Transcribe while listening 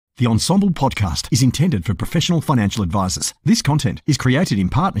The Ensombl podcast is intended for professional financial advisors. This content is created in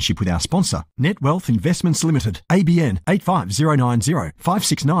partnership with our sponsor, Net Wealth Investments Limited, ABN 85090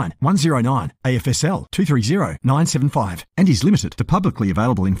 569 109, AFSL 230975, and is limited to publicly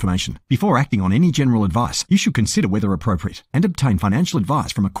available information. Before acting on any general advice, you should consider whether appropriate and obtain financial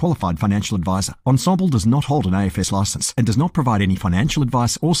advice from a qualified financial advisor. Ensombl does not hold an AFS license and does not provide any financial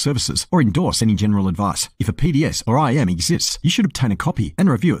advice or services or endorse any general advice. If a PDS or IM exists, you should obtain a copy and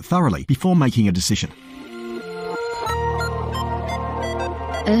review it thoroughly before making a decision.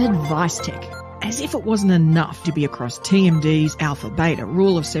 AdviceTech. As if it wasn't enough to be across TMDs, Alpha, Beta,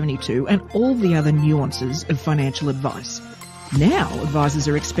 Rule of 72, and all the other nuances of financial advice. Now, advisors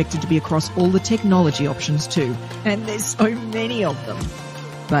are expected to be across all the technology options too, and there's so many of them.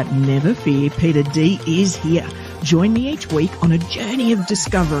 But never fear, Peita D is here. Join me each week on a journey of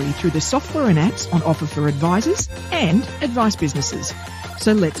discovery through the software and apps on offer for advisors and advice businesses.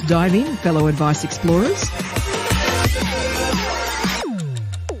 So let's dive in, fellow advice explorers.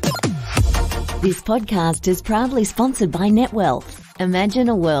 This podcast is proudly sponsored by NetWealth. Imagine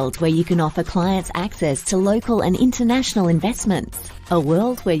a world where you can offer clients access to local and international investments. A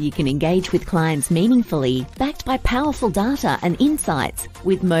world where you can engage with clients meaningfully, backed by powerful data and insights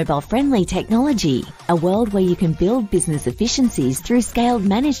with mobile-friendly technology. A world where you can build business efficiencies through scaled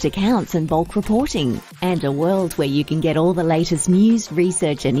managed accounts and bulk reporting. And a world where you can get all the latest news,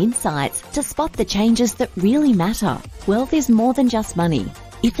 research and insights to spot the changes that really matter. Wealth is more than just money.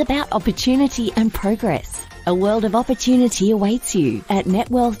 It's about opportunity and progress. A world of opportunity awaits you at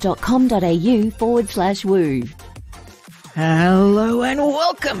netwealth.com.au/woo. Hello and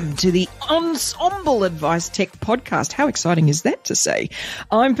welcome to the Ensombl Advice Tech podcast. How exciting is that to say?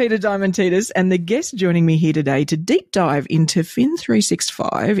 I'm Peita Diamantidis, and the guest joining me here today to deep dive into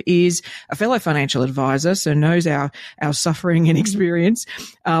Fin365 is a fellow financial advisor, so knows our suffering and experience,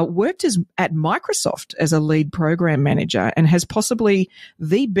 worked at Microsoft as a lead program manager and has possibly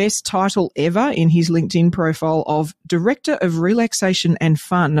the best title ever in his LinkedIn profile of Director of Relaxation and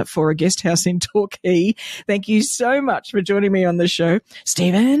Fun for a guest house in Torquay. Thank you so much for joining me on the show,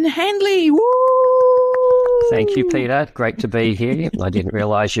 Stephen Handley. Woo! Thank you, Peter. Great to be here. I didn't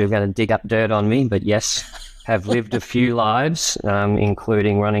realise you were going to dig up dirt on me, but yes, have lived a few lives,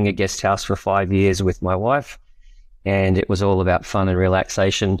 including running a guest house for 5 years with my wife, and it was all about fun and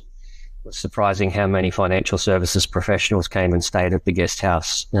relaxation. It was surprising how many financial services professionals came and stayed at the guest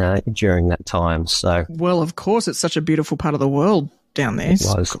house during that time. So, well, of course, it's such a beautiful part of the world down there. It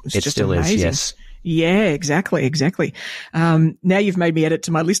was. It still is, yes. Yeah, exactly. Now you've made me add it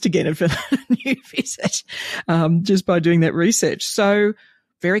to my list again for a new visit, just by doing that research. So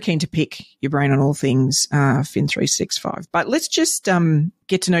very keen to pick your brain on all things Fin365. But let's just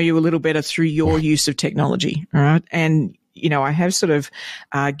get to know you a little better through your use of technology, all right? And, you know, I have sort of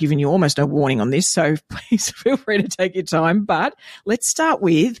given you almost a warning on this, so please feel free to take your time. But let's start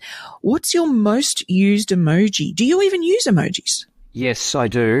with, what's your most used emoji? Do you even use emojis? Yes, I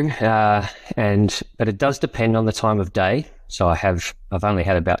do, but it does depend on the time of day. So I've only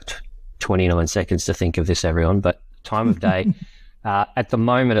had about 29 seconds to think of this, everyone, but time of day, at the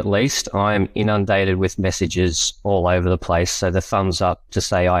moment at least, I'm inundated with messages all over the place. So the thumbs up to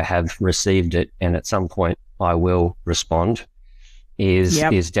say I have received it and at some point I will respond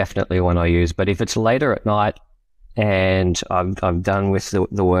is definitely one I use. But if it's later at night and I'm done with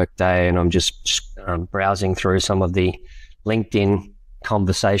the work day and I'm just browsing through some of the LinkedIn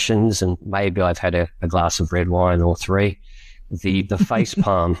conversations, and maybe I've had a glass of red wine or three, the face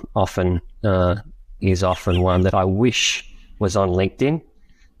palm is often one that I wish was on LinkedIn.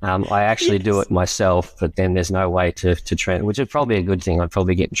 I actually do it myself, but then there's no way to trend, which is probably a good thing. I'd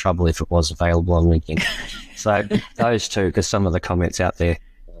probably get in trouble if it was available on LinkedIn. So those two, because some of the comments out there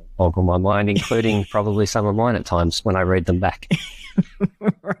boggle my mind, including probably some of mine at times when I read them back.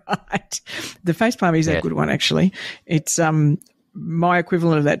 Right. The facepalm is a good one, actually. It's my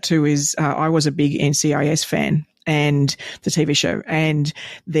equivalent of that too is I was a big NCIS fan and the TV show, and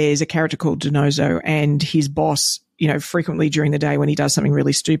there's a character called Denozo, and his boss, you know, frequently during the day when he does something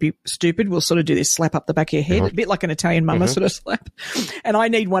really stupid, will sort of do this slap up the back of your head, a bit like an Italian mama sort of slap. And I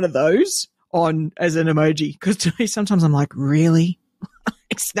need one of those on as an emoji, because to me sometimes I'm like, really?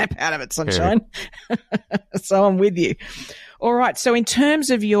 Snap out of it, sunshine. Yeah. So I'm with you. All right. So in terms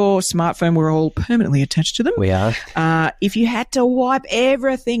of your smartphone, we're all permanently attached to them. We are. If you had to wipe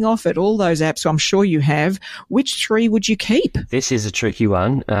everything off it, all those apps, so I'm sure you have, which three would you keep? This is a tricky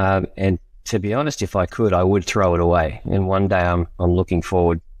one. And to be honest, if I could, I would throw it away. And one day I'm looking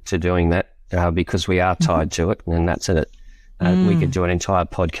forward to doing that because we are tied to it, and that's it. We could do an entire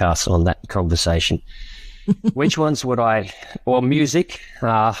podcast on that conversation. Which ones would I? Well, music.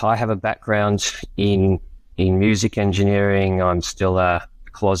 I have a background in music engineering. I'm still a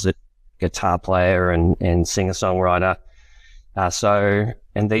closet guitar player and singer-songwriter.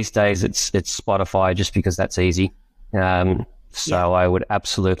 And these days it's Spotify just because that's easy. I would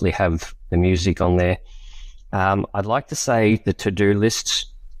absolutely have the music on there. I'd like to say the to-do lists,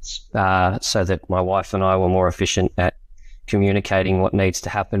 so that my wife and I were more efficient at communicating what needs to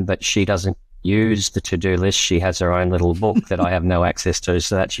happen, but she doesn't use the to-do list. She has her own little book that I have no access to,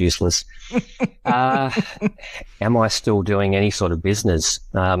 so that's useless. Am I still doing any sort of business?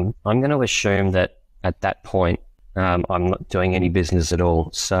 I'm going to assume that at that point, I'm not doing any business at all.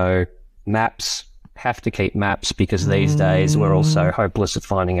 So maps, have to keep maps, because these days we're all so hopeless at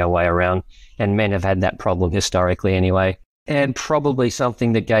finding our way around, and men have had that problem historically anyway. And probably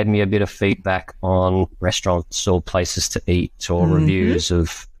something that gave me a bit of feedback on restaurants or places to eat, or reviews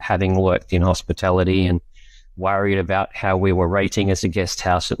of having worked in hospitality and worried about how we were rating as a guest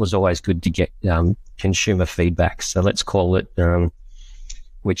house. It was always good to get consumer feedback. So let's call it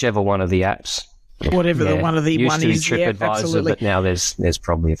whichever one of the apps. Whatever the one of the used one to be is. TripAdvisor, but now there's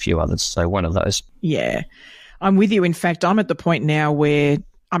probably a few others. So one of those. Yeah. I'm with you. In fact, I'm at the point now where,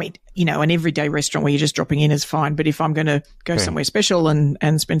 I mean, you know, an everyday restaurant where you're just dropping in is fine. But if I'm going to go somewhere special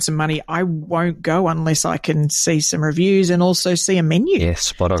and spend some money, I won't go unless I can see some reviews and also see a menu. Yeah,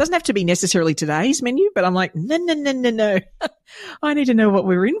 spot on. It doesn't have to be necessarily today's menu, but I'm like, no. I need to know what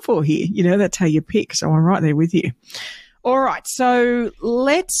we're in for here. You know, that's how you pick. So I'm right there with you. All right. So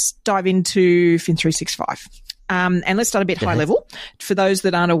let's dive into Fin365. And let's start a bit high level. For those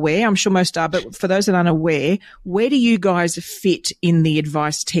that aren't aware, I'm sure most are, but for those that aren't aware, where do you guys fit in the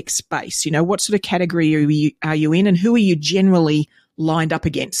advice tech space? You know, what sort of category are you in, and who are you generally lined up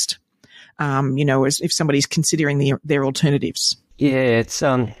against? You know, as if somebody's considering their alternatives. Yeah, it's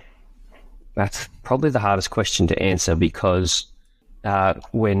that's probably the hardest question to answer, because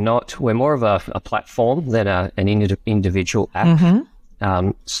we're more of a platform than an individual app.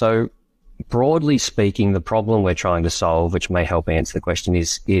 So broadly speaking, the problem we're trying to solve, which may help answer the question,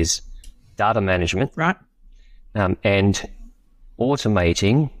 is data management, right? And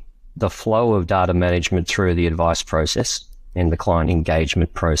automating the flow of data management through the advice process and the client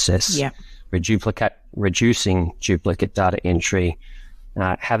engagement process. Yeah. Reducing duplicate data entry,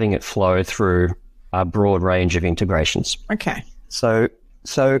 having it flow through a broad range of integrations. Okay. So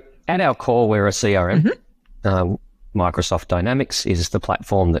at our core, we're a CRM. Microsoft Dynamics is the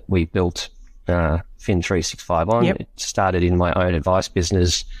platform that we built Fin365 on. Yep. It started in my own advice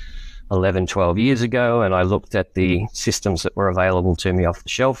business 11, 12 years ago, and I looked at the systems that were available to me off the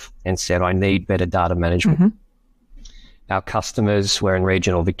shelf and said, I need better data management. Our customers, we're in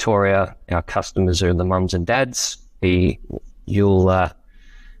regional Victoria. Our customers are the mums and dads. You'll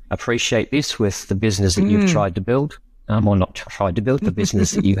appreciate this with the business that you've tried to build, or not tried to build, the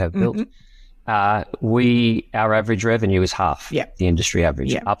business that you have built. Our average revenue is half the industry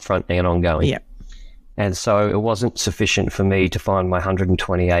average, upfront and ongoing. And so it wasn't sufficient for me to find my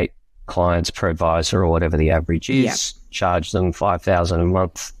 128 clients per advisor, or whatever the average is, charge them $5,000 a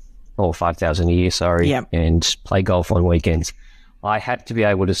month or $5,000 a year, and play golf on weekends. I had to be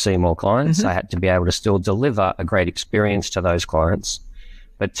able to see more clients. I had to be able to still deliver a great experience to those clients.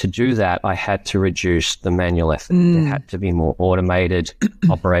 But to do that, I had to reduce the manual effort. It had to be more automated,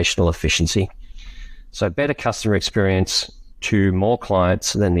 operational efficiency. So better customer experience to more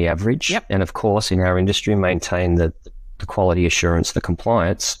clients than the average. And of course, in our industry, maintain the quality assurance, the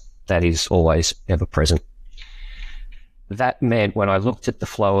compliance that is always ever present. That meant when I looked at the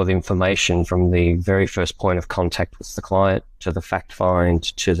flow of information from the very first point of contact with the client to the fact find,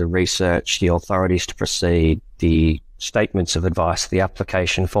 to the research, the authorities to proceed, the statements of advice, the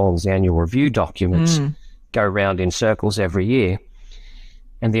application forms, the annual review documents go round in circles every year.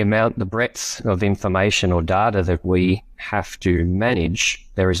 And the breadth of information or data that we have to manage,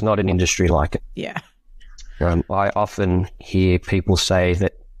 there is not an industry like it. Yeah. I often hear people say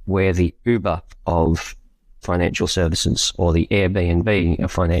that we're the Uber of financial services, or the Airbnb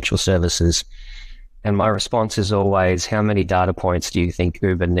of financial services. And my response is always, how many data points do you think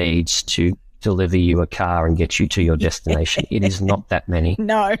Uber needs to deliver you a car and get you to your destination? It is not that many.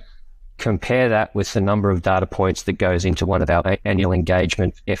 No. Compare that with the number of data points that goes into one of our annual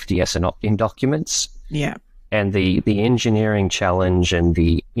engagement FDS and opt-in documents. Yeah. And the engineering challenge and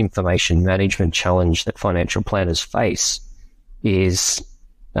the information management challenge that financial planners face is,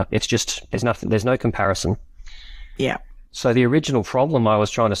 there's no comparison. Yeah. So the original problem I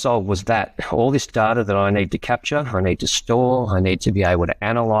was trying to solve was that all this data that I need to capture, I need to store, I need to be able to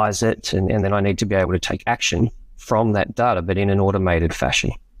analyze it, and then I need to be able to take action from that data, but in an automated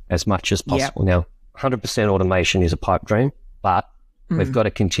fashion as much as possible. Now, 100% automation is a pipe dream, but we've got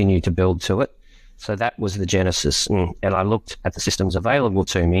to continue to build to it. So that was the genesis. And I looked at the systems available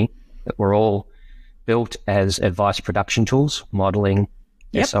to me that were all built as advice production tools, modeling,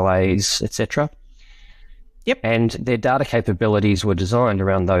 SOAs, etc. And their data capabilities were designed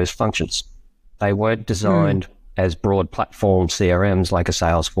around those functions. They weren't designed as broad platform CRMs like a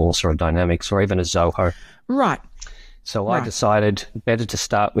Salesforce or a Dynamics or even a Zoho. Right. So I decided better to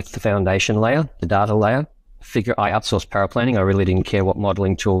start with the foundation layer, the data layer. I outsourced power planning. I really didn't care what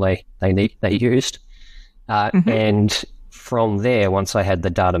modeling tool they used. And from there, once I had the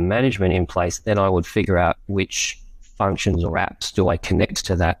data management in place, then I would figure out which functions or apps do I connect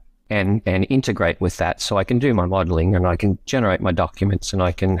to that and integrate with that, so I can do my modeling and I can generate my documents and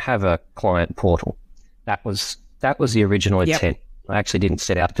I can have a client portal. That was the original intent. I actually didn't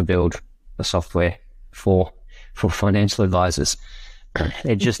set out to build a software for financial advisors.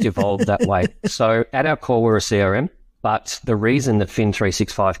 It just evolved that way. So at our core, we're a CRM, but the reason that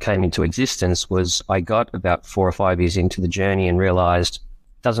Fin365 came into existence was I got about 4 or 5 years into the journey and realized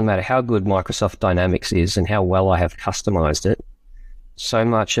it doesn't matter how good Microsoft Dynamics is and how well I have customized it, so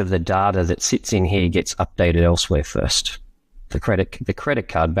much of the data that sits in here gets updated elsewhere first. The credit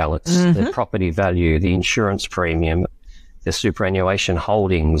card balance, the property value, the insurance premium, the superannuation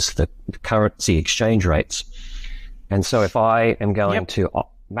holdings, the currency exchange rates. And so if I am going to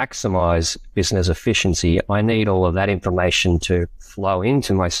maximize business efficiency, I need all of that information to flow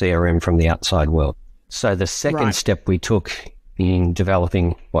into my CRM from the outside world. So the second step we took in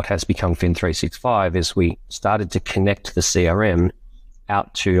developing what has become Fin365 is we started to connect the CRM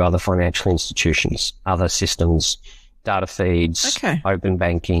out to other financial institutions, other systems, data feeds, open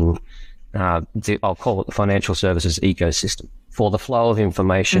banking. I'll call it the financial services ecosystem for the flow of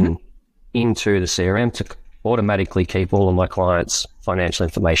information into the CRM to automatically keep all of my clients' financial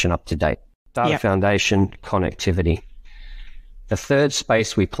information up to date. Data foundation, connectivity. The third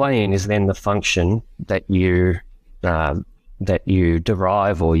space we play in is then the function that you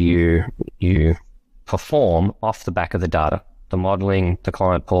derive or you perform off the back of the data. The modeling, the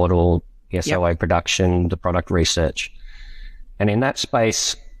client portal, the SOA production, the product research. And in that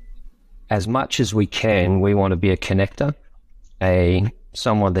space, as much as we can, we want to be a connector,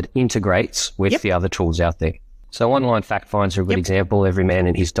 someone that integrates with the other tools out there. So online fact finds are a good example. Every man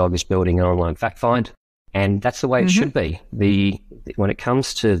and his dog is building an online fact find, and that's the way it should be. When it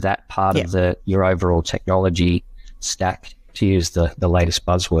comes to that part of your overall technology stack, to use the latest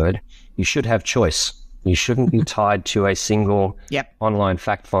buzzword, you should have choice. You shouldn't be tied to a single online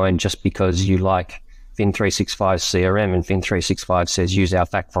fact find just because you like Fin365's CRM and Fin365 says use our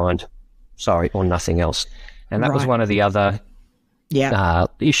fact find, or nothing else. And that was one of the other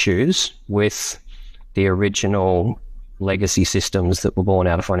issues with the original legacy systems that were born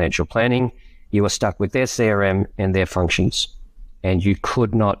out of financial planning. You were stuck with their CRM and their functions. And you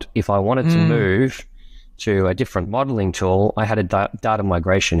could not, if I wanted to move to a different modeling tool, I had a data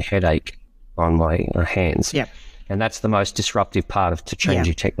migration headache on my hands. And that's the most disruptive part of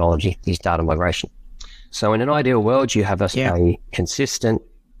changing technology, is data migration. So in an ideal world, you have a consistent,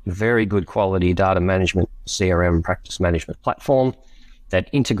 very good quality data management, CRM practice management platform that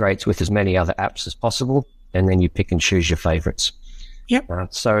integrates with as many other apps as possible, and then you pick and choose your favorites.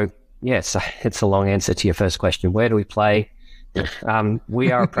 So yes, it's a long answer to your first question. Where do we play?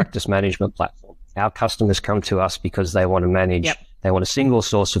 We are a practice management platform. Our customers come to us because they want to manage, they want a single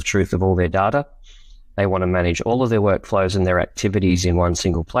source of truth of all their data. They want to manage all of their workflows and their activities in one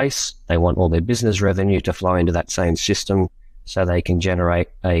single place. They want all their business revenue to flow into that same system so they can generate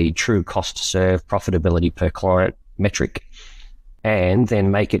a true cost to serve, profitability per client metric, and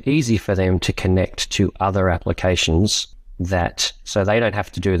then make it easy for them to connect to other applications so they don't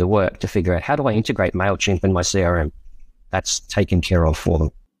have to do the work to figure out, how do I integrate MailChimp in my CRM? That's taken care of for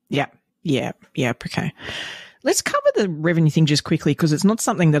them. Okay. Let's cover the revenue thing just quickly, because it's not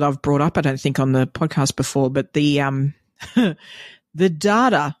something that I've brought up, I don't think, on the podcast before, but the the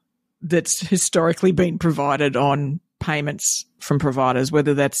data that's historically been provided on payments from providers,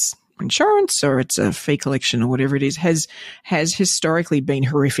 whether that's insurance or it's a fee collection or whatever it is, has historically been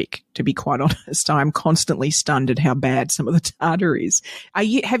horrific, to be quite honest. I'm constantly stunned at how bad some of the data is.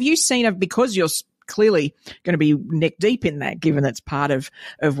 Have you seen, because you're clearly going to be neck deep in that, given that's part of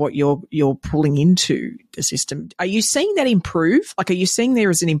what you're pulling into the system, are you seeing that improve? Like, are you seeing there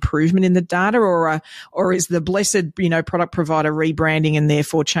is an improvement in the data, or is the blessed, product provider rebranding and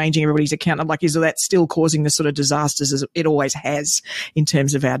therefore changing everybody's account? Like, is that still causing the sort of disasters as it always has in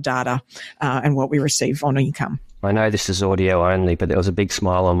terms of our data and what we receive on income? I know this is audio only, but there was a big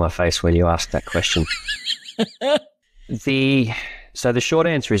smile on my face when you asked that question. So the short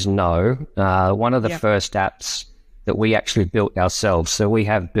answer is no. One of the first apps that we actually built ourselves. So we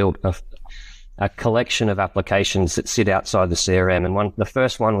have built a collection of applications that sit outside the CRM. And the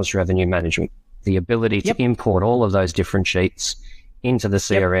first one was revenue management, the ability to import all of those different sheets into the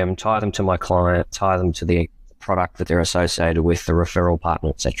CRM, tie them to my client, tie them to the product that they're associated with, the referral partner,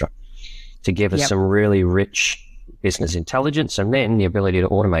 etc., to give us some really rich business intelligence, and then the ability to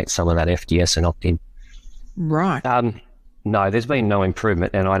automate some of that FDS and opt-in. Right. No, there's been no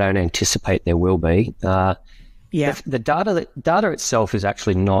improvement, and I don't anticipate there will be. The data itself is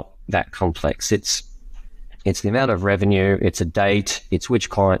actually not that complex. It's the amount of revenue, it's a date, it's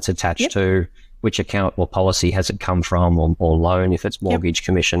which client's attached to, which account or policy has it come from, or loan if it's mortgage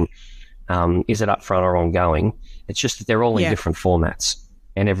commission. Is it upfront or ongoing? It's just that they're all in different formats,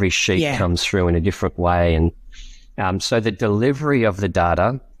 and every sheet comes through in a different way. And so the delivery of the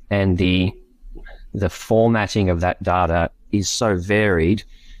data and the formatting of that data is so varied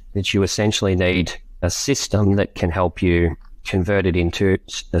that you essentially need a system that can help you convert it into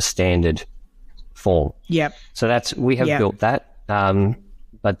a standard form. Yep. So we have built that.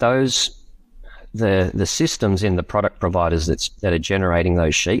 But the systems in the product providers that are generating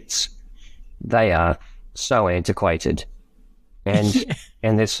those sheets, they are so antiquated, and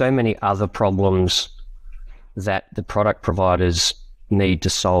and there's so many other problems that the product providers need to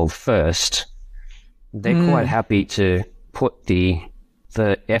solve first. They're quite happy to put the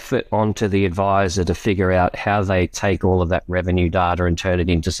effort onto the advisor to figure out how they take all of that revenue data and turn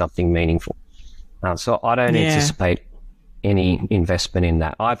it into something meaningful. So I don't anticipate any investment in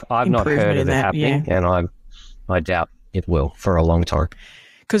that. I've not heard of it happening, and I doubt it will for a long time.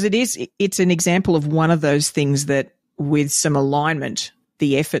 Because it's an example of one of those things that with some alignment,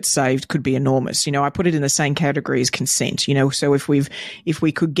 the effort saved could be enormous. I put it in the same category as consent, so if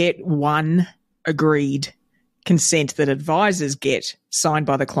we could get one agreed consent that advisors get signed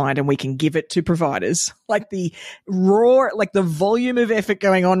by the client, and we can give it to providers, like the volume of effort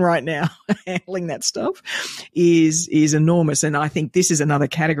going on right now handling that stuff is enormous. And I think this is another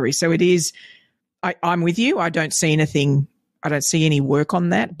category. So it is, I'm with you. I don't see any work on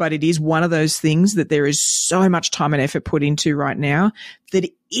that, but it is one of those things that there is so much time and effort put into right now that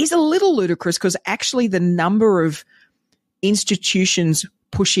it is a little ludicrous, because actually the number of institutions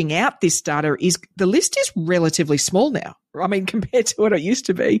pushing out this data the list is relatively small now. I mean, compared to what it used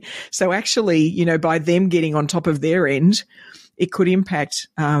to be. So actually, by them getting on top of their end, it could impact,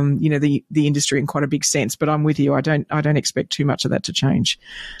 the industry in quite a big sense. But I'm with you. I don't expect too much of that to change.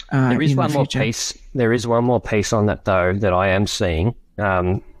 There is one more piece. There is one more piece on that, though, that I am seeing,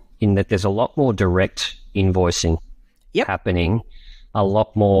 in that there's a lot more direct invoicing happening, a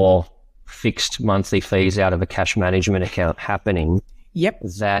lot more fixed monthly fees out of a cash management account happening.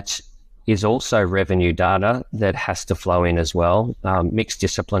 That is also revenue data that has to flow in as well. Mixed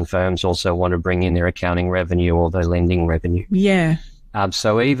discipline firms also want to bring in their accounting revenue or their lending revenue.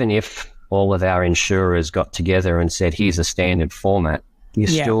 So even if all of our insurers got together and said, here's a standard format, you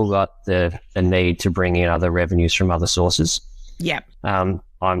still got the need to bring in other revenues from other sources.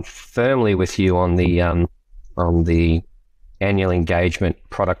 I'm firmly with you on the annual engagement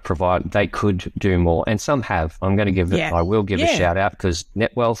product provider. They could do more, and some have. I will give a shout out, because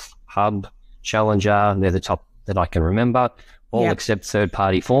NetWealth, Hub, Challenger, they're the top that I can remember, all accept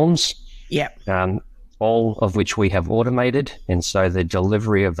third-party forms, all of which we have automated, and so the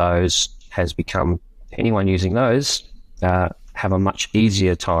delivery of those has become, anyone using those have a much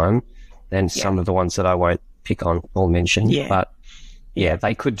easier time than some of the ones that I won't pick on or mention. But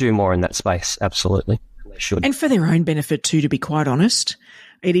they could do more in that space, absolutely. Should. And for their own benefit too, to be quite honest.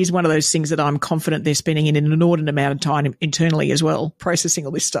 It is one of those things that I'm confident they're spending an inordinate amount of time internally as well, processing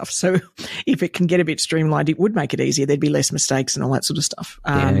all this stuff. So if it can get a bit streamlined, it would make it easier. There'd be less mistakes and all that sort of stuff.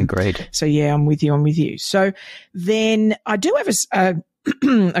 Agreed. So I'm with you. So then I do have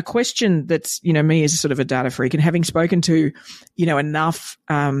a question that's, me as a sort of a data freak, and having spoken to, enough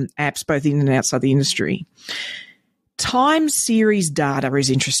apps both in and outside the industry, time series data is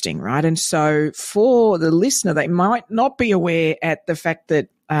interesting, right? And so for the listener, they might not be aware at the fact that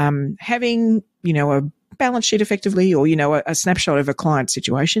having, a balance sheet effectively, or, a snapshot of a client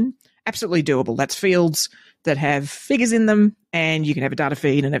situation, absolutely doable. That's fields that have figures in them, and you can have a data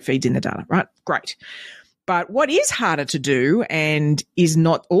feed and it feeds in the data, right? Great. But what is harder to do, and is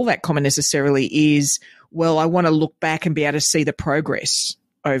not all that common necessarily, is, well, I want to look back and be able to see the progress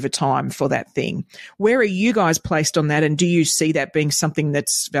over time for that thing. Where are you guys placed on that? And do you see that being something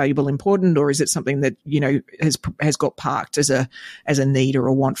that's valuable, important, or is it something that, has got parked as a need or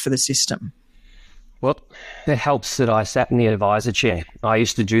a want for the system? Well, it helps that I sat in the advisor chair. I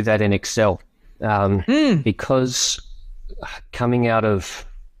used to do that in Excel because coming out of,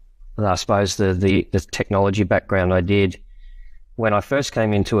 I suppose, the technology background I did, when I first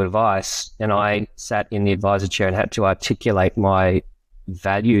came into advice and I sat in the advisor chair and had to articulate my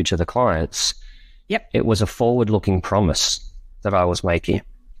value to the clients, it was a forward-looking promise that I was making.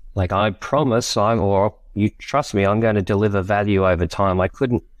 Like, I promise, or you trust me, I'm going to deliver value over time.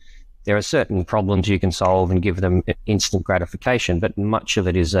 There are certain problems you can solve and give them instant gratification, but much of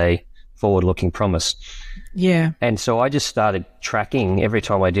it is a forward-looking promise. Yeah. And so I just started tracking. Every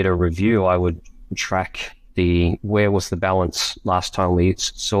time I did a review, I would track where was the balance last time we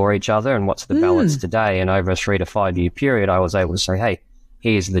saw each other and what's the balance today. And over a 3 to 5 year period, I was able to say, hey,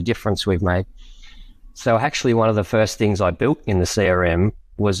 here's the difference we've made. So actually one of the first things I built in the CRM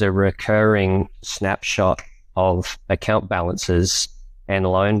was a recurring snapshot of account balances and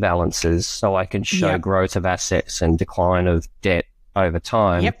loan balances, so I can show growth of assets and decline of debt over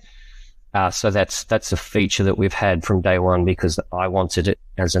time. So that's a feature that we've had from day one because I wanted it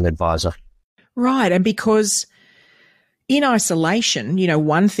as an advisor. Right. And because in isolation,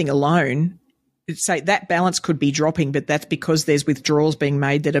 one thing alone, say that balance could be dropping, but that's because there's withdrawals being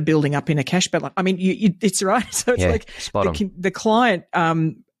made that are building up in a cash balance. I mean, it's right. So it's like the client,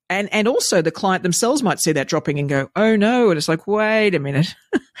 and also the client themselves might see that dropping and go, oh no. And it's like, wait a minute.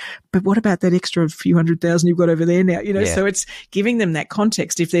 But what about that extra few $100,000 you've got over there now? So it's giving them that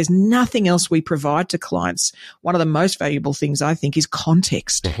context. If there's nothing else we provide to clients, one of the most valuable things I think is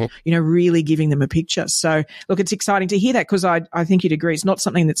context, really giving them a picture. So look, it's exciting to hear that because I think you'd agree it's not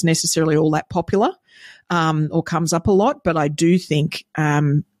something that's necessarily all that popular, or comes up a lot, but I do think,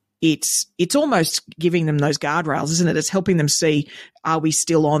 it's almost giving them those guardrails, isn't it? It's helping them see, are we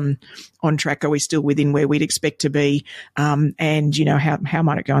still on track? Are we still within where we'd expect to be? And, how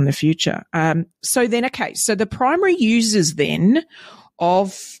might it go in the future? So the primary users then of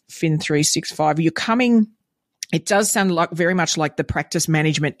Fin365, it does sound like very much like the practice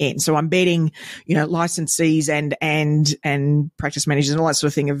management end. So I'm betting, licensees and practice managers and all that sort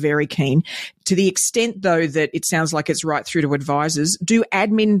of thing are very keen. To the extent though that it sounds like it's right through to advisors, do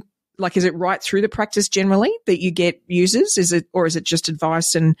admin, is it right through the practice generally that you get users? Is it just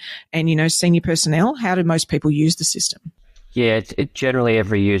advice and senior personnel? How do most people use the system? Yeah, it generally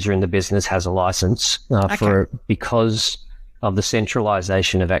every user in the business has a license because of the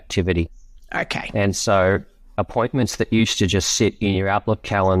centralization of activity. Okay. And so appointments that used to just sit in your Outlook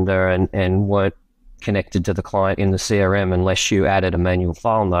calendar and weren't connected to the client in the CRM unless you added a manual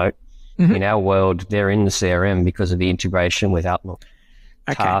file note, in our world, they're in the CRM because of the integration with Outlook.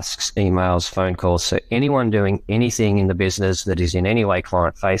 Tasks, emails, phone calls. So anyone doing anything in the business that is in any way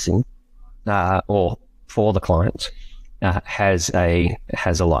client-facing or for the client has a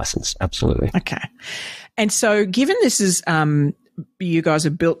license. Absolutely. Okay. And so given this is you guys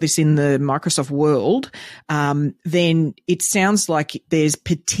have built this in the Microsoft world, then it sounds like there's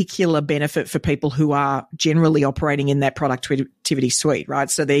particular benefit for people who are generally operating in that productivity suite, right?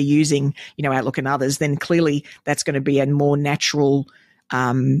 So they're using, Outlook and others, then clearly that's going to be a more natural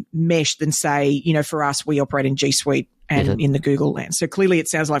mesh than say, for us, we operate in G Suite and in the Google land. So clearly it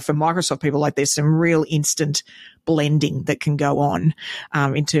sounds like for Microsoft people, like there's some real instant blending that can go on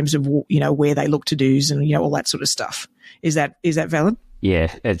in terms of, where they look to do's and, all that sort of stuff. Is that valid?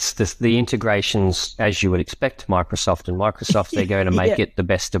 Yeah, it's the integrations, as you would expect, Microsoft, they're going to make it the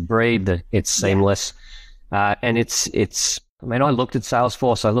best of breed. It's seamless. And it's, I looked at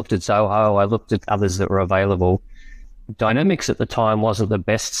Salesforce, I looked at Zoho, I looked at others that were available. Dynamics at the time wasn't the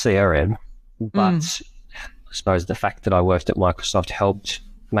best CRM, but I suppose the fact that I worked at Microsoft helped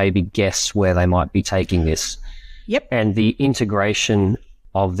maybe guess where they might be taking this. Yep. And the integration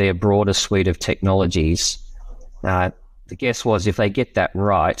of their broader suite of technologies, the guess was if they get that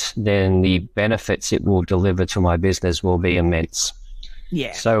right, then the benefits it will deliver to my business will be immense.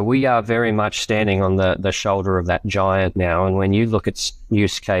 Yeah. So we are very much standing on the shoulder of that giant now. And when you look at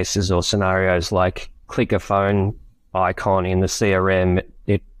use cases or scenarios like click a phone icon in the CRM,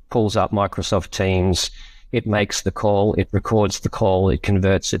 it pulls up Microsoft Teams, it makes the call, it records the call, it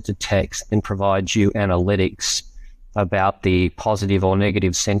converts it to text and provides you analytics about the positive or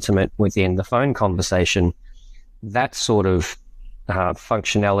negative sentiment within the phone conversation. That sort of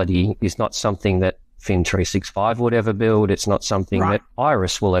functionality is not something that Fin365 would ever build. It's not something that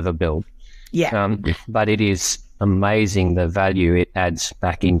Iris will ever build. Yeah. But it is amazing the value it adds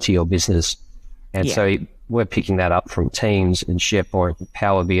back into your business. And so we're picking that up from Teams and SharePoint, and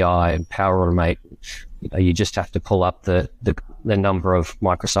Power BI and Power Automate. You just have to pull up the number of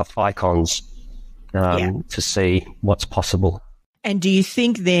Microsoft icons to see what's possible. And do you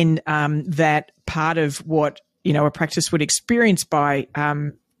think then that part of what, a practice would experience by,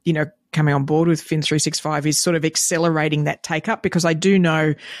 coming on board with Fin365 is sort of accelerating that take up, because I do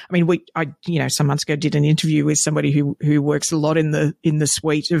know, I mean, some months ago did an interview with somebody who works a lot in the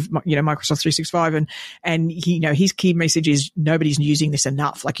suite of, Microsoft 365, and his key message is nobody's using this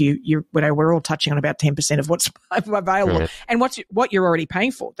enough. Like we're all touching on about 10% of what's available, right, and what you're already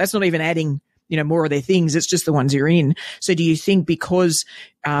paying for. That's not even adding more of their things. It's just the ones you're in. So do you think because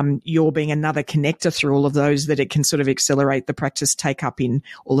you're being another connector through all of those, that it can sort of accelerate the practice take up in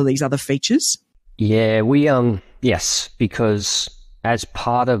all of these other features? Yeah, yes, because as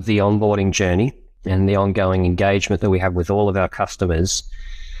part of the onboarding journey and the ongoing engagement that we have with all of our customers,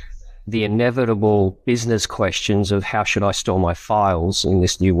 the inevitable business questions of how should I store my files in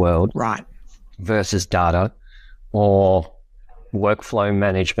this new world, right, versus data, or workflow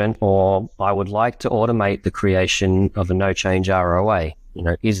management, or I would like to automate the creation of a no change ROA.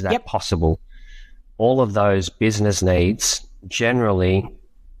 Is that possible? All of those business needs, generally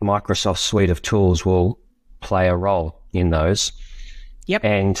Microsoft's suite of tools will play a role in those. Yep.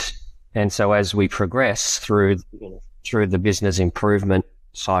 And so as we progress through the business improvement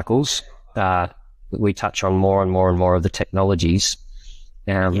cycles, we touch on more and more and more of the technologies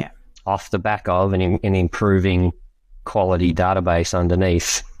off the back of and improving quality database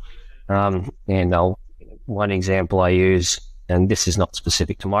underneath. One example I use, and this is not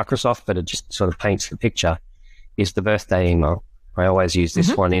specific to Microsoft, but it just sort of paints the picture, is the birthday email. I always use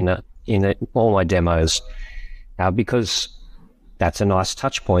this one in all my demos, because that's a nice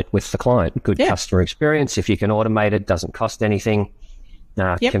touch point with the client. Good customer experience. If you can automate it, doesn't cost anything.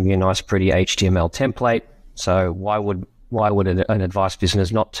 It can be a nice, pretty HTML template. So why would an advice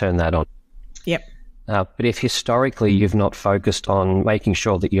business not turn that on? Yep. But if historically you've not focused on making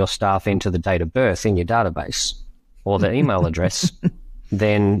sure that your staff enter the date of birth in your database or the email address,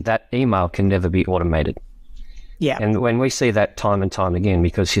 then that email can never be automated. Yeah. And when we see that time and time again,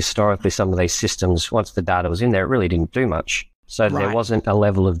 because historically some of these systems, once the data was in there, it really didn't do much. So there wasn't a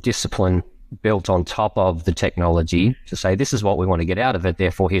level of discipline built on top of the technology to say, this is what we want to get out of it,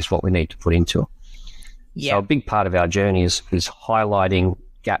 therefore here's what we need to put into it. Yeah. So a big part of our journey is highlighting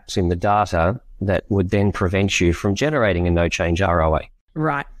gaps in the data that would then prevent you from generating a no-change ROA.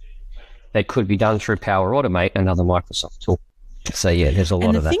 Right. That could be done through Power Automate, another Microsoft tool. So, there's a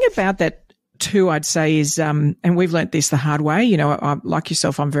lot of that. And the thing about that too, I'd say is, and we've learnt this the hard way, like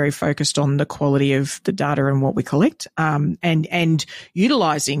yourself, I'm very focused on the quality of the data and what we collect, and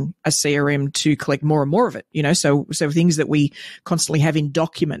utilizing a CRM to collect more and more of it, so things that we constantly have in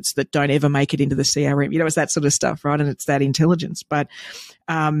documents that don't ever make it into the CRM, it's that sort of stuff, right? And it's that intelligence. But,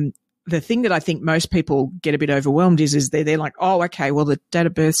 the thing that I think most people get a bit overwhelmed is they're like, oh, okay, well, the date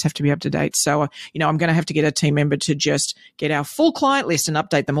of births have to be up to date. So, I'm going to have to get a team member to just get our full client list and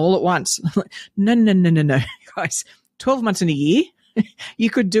update them all at once. No, guys, 12 months in a year,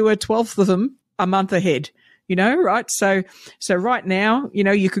 you could do a 12th of them a month ahead, right? So right now,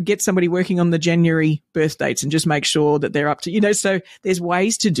 you could get somebody working on the January birth dates and just make sure that they're up to, so there's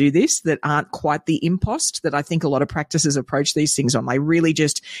ways to do this that aren't quite the impost that I think a lot of practices approach these things on. They really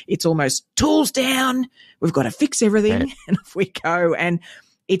just, it's almost tools down. We've got to fix everything and off we go. And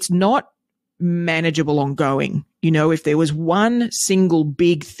it's not manageable ongoing. If there was one single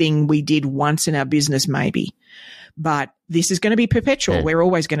big thing we did once in our business, maybe, but this is going to be perpetual. Yeah. We're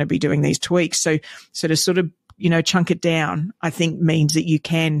always going to be doing these tweaks. So to sort of, chunk it down, I think means that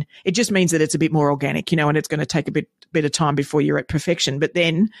it just means that it's a bit more organic, and it's going to take a bit of time before you're at perfection. But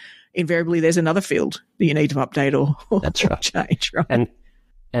then invariably there's another field that you need to update or that's right. Change, right?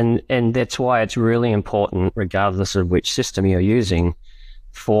 And that's why it's really important, regardless of which system you're using,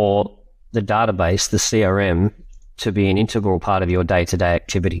 for the database, the CRM, to be an integral part of your day-to-day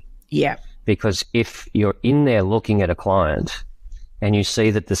activity. Yeah. Because if you're in there looking at a client and you see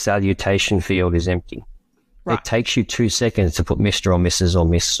that the salutation field is empty, right, it takes you 2 seconds to put Mr. or Mrs. or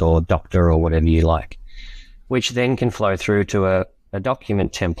Miss or Doctor or whatever you like, which then can flow through to a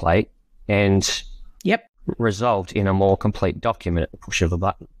document template and result in a more complete document at the push of a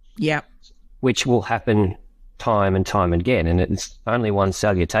button. Yeah. Which will happen time and time again. And it's only one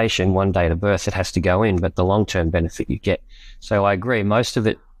salutation, one date of birth that has to go in, but the long-term benefit you get. So I agree, most of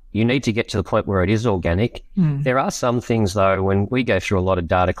it, you need to get to the point where it is organic. There are some things, though, when we go through a lot of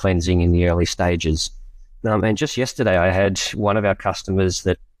data cleansing in the early stages. And just yesterday, I had one of our customers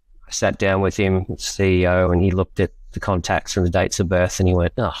that I sat down with him, CEO, and he looked at the contacts and the dates of birth, and he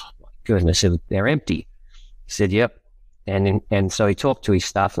went, oh, my goodness, they're empty. He said, yep. And so he talked to his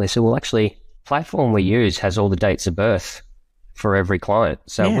staff, and they said, well, actually, platform we use has all the dates of birth for every client.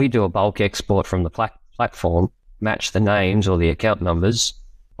 So we do a bulk export from the platform, match the names or the account numbers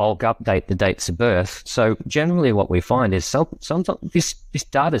bulk update the dates of birth. So generally what we find is sometimes this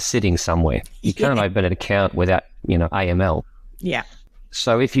data's sitting somewhere. You can't open an account without, AML. Yeah.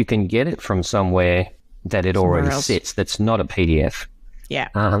 So if you can get it from somewhere that it already else. sits, that's not a PDF, Yeah.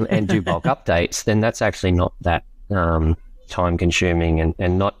 and do bulk updates, then that's actually not that time consuming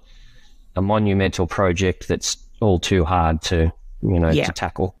and not a monumental project that's all too hard to, to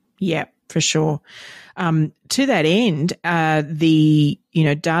tackle. Yeah, for sure. To that end, the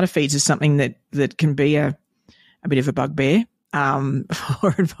data feeds is something that can be a bit of a bugbear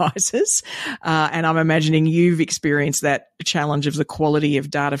for advisors, and I'm imagining you've experienced that challenge of the quality of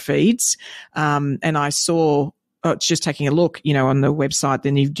data feeds. And I saw. It's just taking a look, on the website,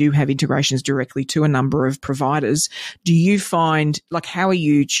 then you do have integrations directly to a number of providers. Do you find, how are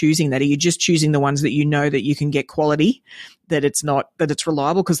you choosing that? Are you just choosing the ones that you know that you can get quality, that it's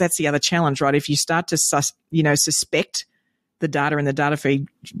reliable? Because that's the other challenge, right? If you start to suspect the data in the data feed,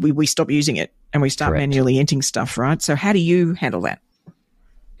 we stop using it and we start Correct. Manually entering stuff, right? So how do you handle that?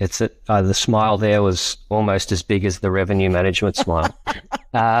 It's the smile there was almost as big as the revenue management smile.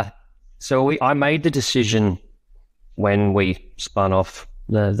 So I made the decision when we spun off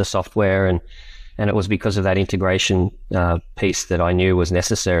the software, and it was because of that integration piece that I knew was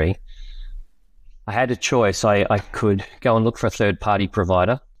necessary. I had a choice. I could go and look for a third-party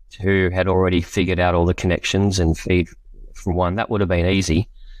provider who had already figured out all the connections and feed from one. That would have been easy,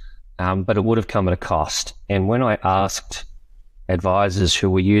 but it would have come at a cost. And when I asked advisors who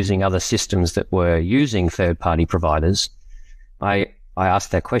were using other systems that were using third-party providers, I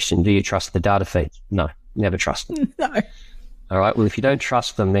asked that question, do you trust the data feed? No. Never trust them. No. All right. Well, if you don't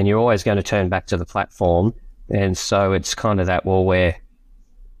trust them, then you're always going to turn back to the platform. And so it's kind of that, well, we're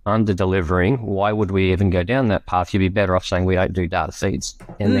under-delivering. Why would we even go down that path? You'd be better off saying we don't do data feeds,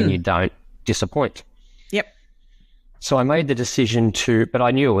 and then you don't disappoint. Yep. So I made the decision but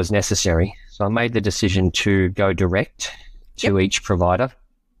I knew it was necessary. So I made the decision to go direct to each provider,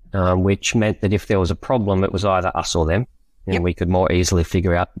 which meant that if there was a problem, it was either us or them. And we could more easily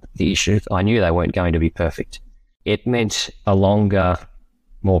figure out the issue. I knew they weren't going to be perfect. It meant a longer,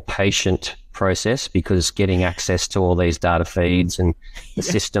 more patient process because getting access to all these data feeds and the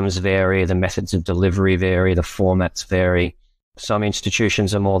systems vary, the methods of delivery vary, the formats vary. Some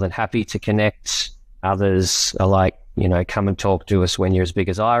institutions are more than happy to connect. Others are like, come and talk to us when you're as big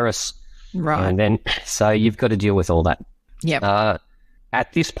as Iris. Right. And then, so you've got to deal with all that. Yeah.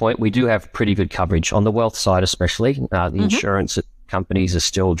 At this point, we do have pretty good coverage on the wealth side, especially. The insurance companies are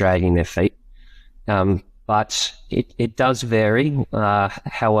still dragging their feet. But it does vary.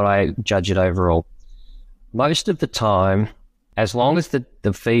 How would I judge it overall? Most of the time, as long as the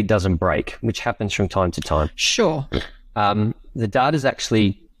feed doesn't break, which happens from time to time. Sure. The data is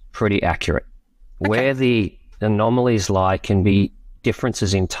actually pretty accurate. Okay. Where the anomalies lie can be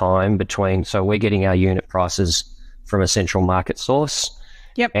differences in time between, so we're getting our unit prices from a central market source.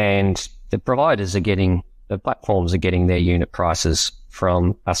 Yep. And the platforms are getting their unit prices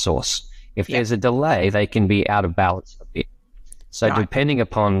from a source. If there's a delay, they can be out of balance a bit. So depending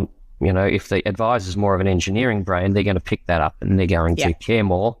upon, if the advisor's more of an engineering brain, they're going to pick that up and they're going to care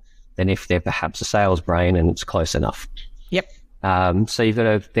more than if they're perhaps a sales brain and it's close enough. Yep. So you've got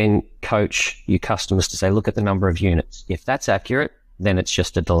to then coach your customers to say, look at the number of units. If that's accurate, then it's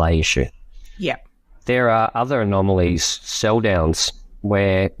just a delay issue. Yep. There are other anomalies, sell downs,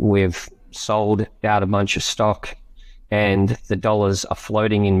 where we've sold out a bunch of stock and the dollars are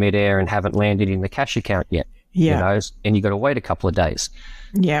floating in midair and haven't landed in the cash account yet. Yeah. And you've got to wait a couple of days.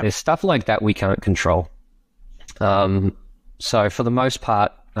 Yeah. There's stuff like that we can't control. So for the most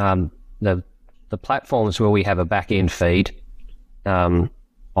part, the platforms where we have a back-end feed,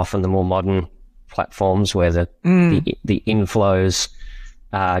 often the more modern platforms where the inflows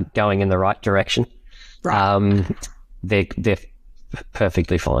are going in the right direction, they're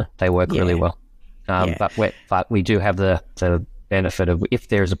perfectly fine. They work really well. But we do have the benefit of, if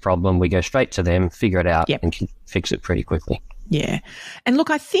there's a problem, we go straight to them, figure it out, and can fix it pretty quickly. Yeah. And look,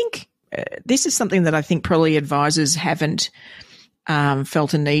 I think this is something that I think probably advisors haven't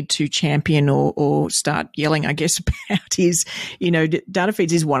felt a need to champion or start yelling, I guess, about is, data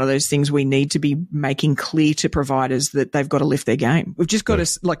feeds is one of those things we need to be making clear to providers that they've got to lift their game. We've just got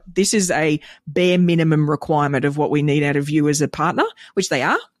to, this is a bare minimum requirement of what we need out of you as a partner, which they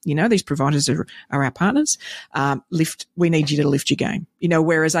are. These providers are our partners. We need you to lift your game.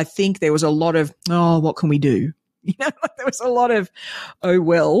 Whereas I think there was a lot of, what can we do? There was a lot of,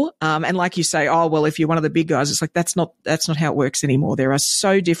 and like you say, if you're one of the big guys, it's like, that's not how it works anymore. There are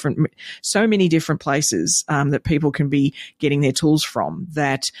so many different places, that people can be getting their tools from,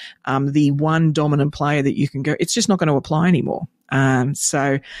 that, the one dominant player that you can go, it's just not going to apply anymore.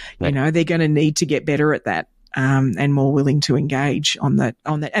 So, you know, they're going to need to get better at that. And more willing to engage on that.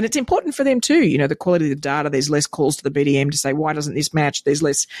 And it's important for them too. You know, the quality of the data, there's less calls to the BDM to say, why doesn't this match? There's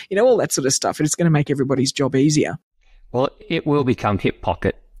less, you know, all that sort of stuff. And it's going to make everybody's job easier. Well, it will become hip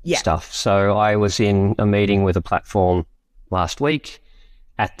pocket stuff. So I was in a meeting with a platform last week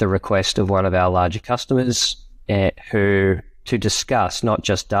at the request of one of our larger customers to discuss not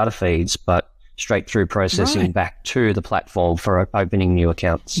just data feeds, but straight through processing back to the platform for opening new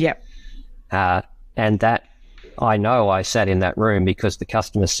accounts. Yep. And that, I know I sat in that room because the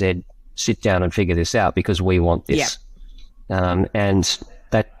customer said, sit down and figure this out because we want this. Yep. And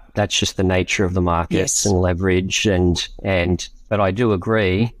that's just the nature of the markets and leverage. But I do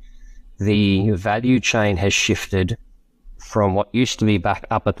agree, the value chain has shifted from what used to be back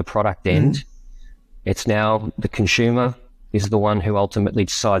up at the product end. It's now the consumer is the one who ultimately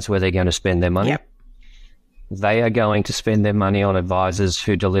decides where they're going to spend their money. Yep. They are going to spend their money on advisors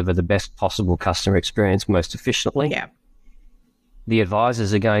who deliver the best possible customer experience most efficiently. Yeah. The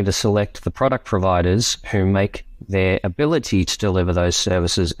advisors are going to select the product providers who make their ability to deliver those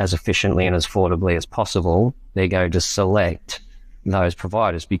services as efficiently and as affordably as possible. They're going to select those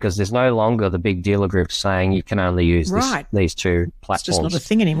providers because there's no longer the big dealer group saying you can only use these two platforms. It's just not a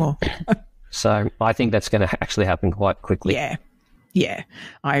thing anymore. So I think that's going to actually happen quite quickly. Yeah,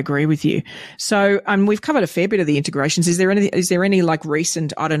 I agree with you. So we've covered a fair bit of the integrations. Is there any like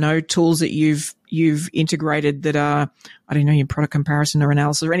recent, I don't know, tools that you've integrated that are, I don't know, in product comparison or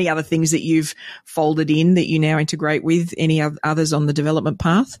analysis, or any other things that you've folded in that you now integrate with? Any others on the development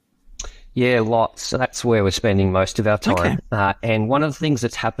path? Yeah, lots. So that's where we're spending most of our time. Okay. And one of the things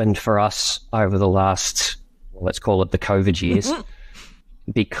that's happened for us over the last, let's call it the COVID years,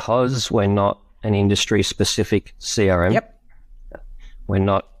 because we're not an industry-specific CRM. Yep. We're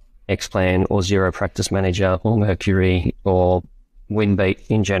not Xplan or Zero Practice Manager or Mercury or Winbeat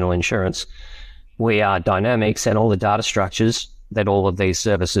in general insurance. We are Dynamics, and all the data structures that all of these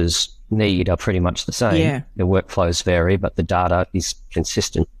services need are pretty much the same. Yeah. The workflows vary, but the data is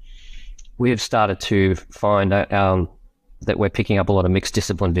consistent. We have started to find that we're picking up a lot of mixed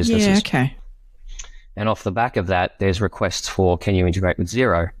discipline businesses. Yeah, okay. And off the back of that, there's requests for, can you integrate with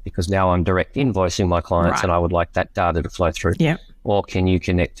Xero? Because now I'm direct invoicing my clients and I would like that data to flow through. Yeah. Or can you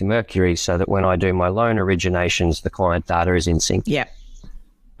connect to Mercury so that when I do my loan originations, the client data is in sync? Yeah.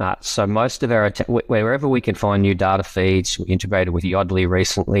 So most of our, wherever we can find new data feeds, we integrated with Yodlee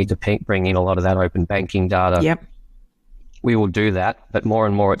recently to bring in a lot of that open banking data. Yep. We will do that, but more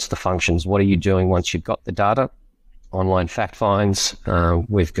and more it's the functions. What are you doing once you've got the data? Online fact finds.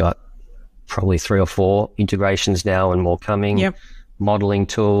 We've got probably 3 or 4 integrations now and more coming. Yep. Modeling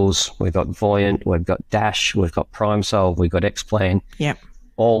tools. We've got Voyant, we've got Dash, we've got PrimeSolve, we've got Xplan. Yep.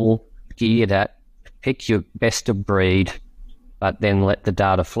 All geared at pick your best of breed, but then let the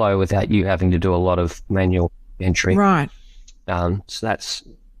data flow without you having to do a lot of manual entry. Right. So that's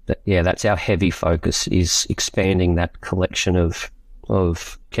our heavy focus, is expanding that collection of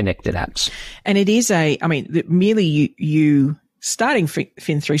connected apps. And it is merely you starting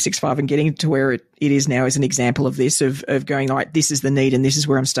Fin365 and getting to where it is now is an example of this, of going, all right, this is the need and this is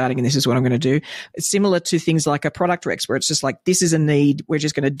where I'm starting and this is what I'm going to do. It's similar to things like a product Rex, where it's just like, this is a need. We're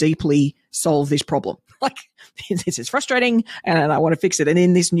just going to deeply solve this problem. Like, this is frustrating and I want to fix it. And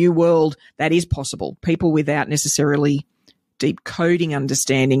in this new world, that is possible. People without necessarily deep coding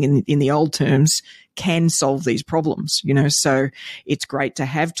understanding in the old terms can solve these problems, you know. So it's great to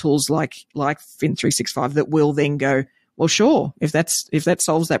have tools like Fin365 that will then go, well, sure, if that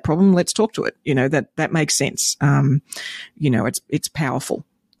solves that problem, let's talk to it. You know, that makes sense. You know, it's powerful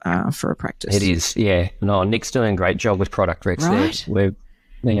for a practice. It is, yeah. No, Nick's doing a great job with Product Rex there.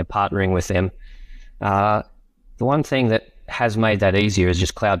 We're partnering with them. The one thing that has made that easier is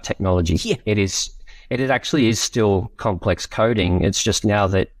just cloud technology. Yeah. It actually is still complex coding. It's just now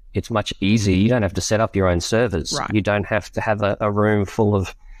that it's much easier. You don't have to set up your own servers. Right. You don't have to have a room full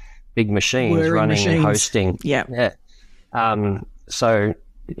of big machines running and hosting. Yeah. So,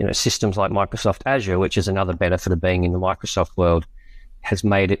 you know, systems like Microsoft Azure, which is another benefit of being in the Microsoft world, has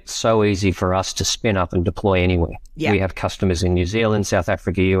made it so easy for us to spin up and deploy anywhere. Yeah. We have customers in New Zealand, South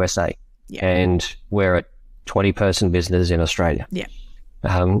Africa, USA, and we're a 20-person business in Australia. Yeah.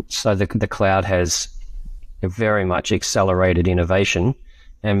 So the cloud has very much accelerated innovation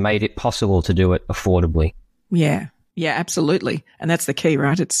and made it possible to do it affordably. Yeah. Yeah, absolutely. And that's the key,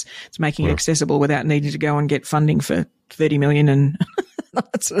 right? It's making it accessible without needing to go and get funding for 30 million and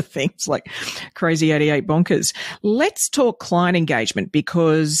that sort of thing. It's like crazy 88 bonkers. Let's talk client engagement,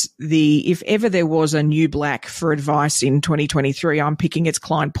 because if ever there was a new black for advice in 2023, I'm picking its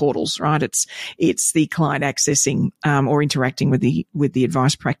client portals, right? It's the client accessing or interacting with the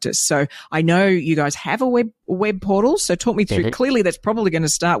advice practice. So I know you guys have a web portal. So talk me through. Clearly, that's probably going to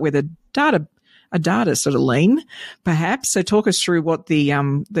start with a data sort of lean, perhaps. So talk us through what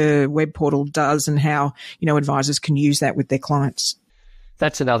the web portal does and how, advisors can use that with their clients.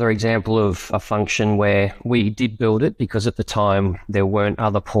 That's another example of a function where we did build it because at the time there weren't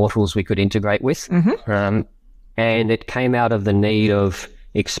other portals we could integrate with. And it came out of the need of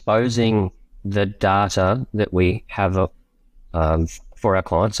exposing the data that we have for our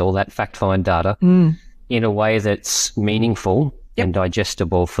clients, all that fact-find data, in a way that's meaningful and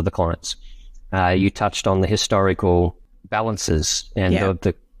digestible for the clients. You touched on the historical balances and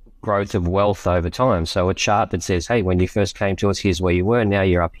the growth of wealth over time. So a chart that says, hey, when you first came to us, here's where you were, now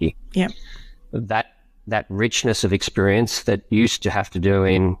you're up here. Yeah. That richness of experience that used to have to do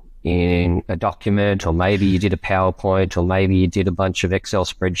in a document, or maybe you did a PowerPoint, or maybe you did a bunch of Excel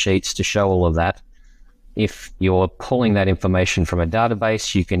spreadsheets to show all of that. If you're pulling that information from a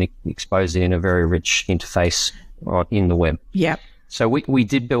database, you can expose it in a very rich interface in the web. Yeah. So we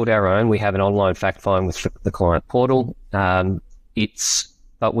did build our own. We have an online fact find with the client portal.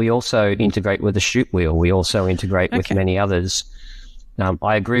 But we also integrate with the shoot wheel. We also integrate with many others.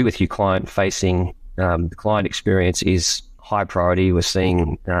 I agree with you. Client-facing, the client experience is high priority. We're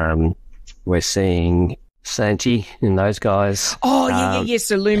seeing Santi and those guys. Oh yeah.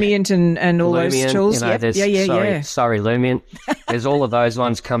 So Lumient and all Lumient, those tools. Sorry, Lumient. There's all of those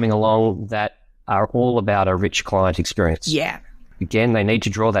ones coming along that are all about a rich client experience. Yeah. Again, they need to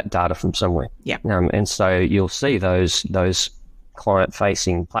draw that data from somewhere. Yeah. And so you'll see those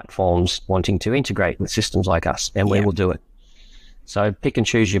client-facing platforms wanting to integrate with systems like us, and we will do it. So pick and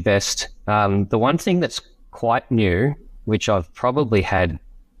choose your best. The one thing that's quite new, which I've probably had,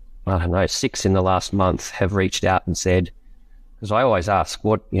 6 in the last month have reached out and said, because I always ask,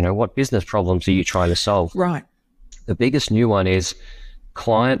 what business problems are you trying to solve? Right. The biggest new one is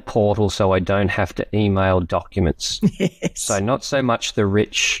client portal, so I don't have to email documents. Yes. So not so much the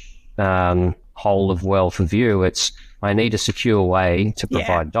rich whole of wealth view, it's I need a secure way to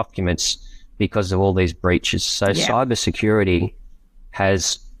provide documents because of all these breaches. So cybersecurity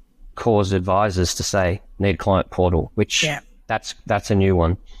has caused advisors to say, need client portal, which that's a new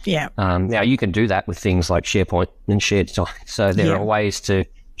one. Yeah. Now you can do that with things like SharePoint and shared. So there are ways to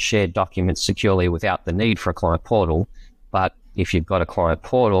share documents securely without the need for a client portal. But if you've got a client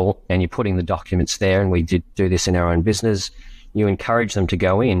portal and you're putting the documents there, and we did do this in our own business, you encourage them to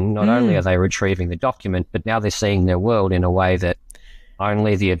go in. Not only are they retrieving the document, but now they're seeing their world in a way that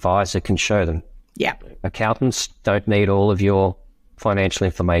only the advisor can show them. Yeah. Accountants don't need all of your financial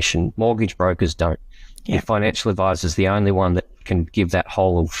information. Mortgage brokers don't. Yeah. Your financial advisor is the only one that can give that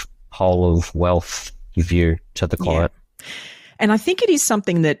whole of wealth view to the client. Yeah. And I think it is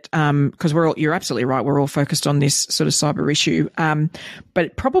something that, because you're absolutely right, we're all focused on this sort of cyber issue,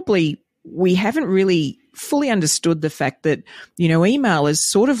 but probably we haven't really fully understood the fact that, email is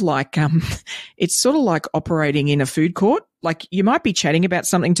sort of like, it's sort of like operating in a food court. Like you might be chatting about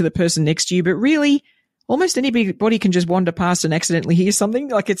something to the person next to you, but really almost anybody can just wander past and accidentally hear something.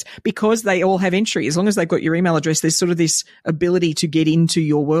 Like it's because they all have entry. As long as they've got your email address, there's sort of this ability to get into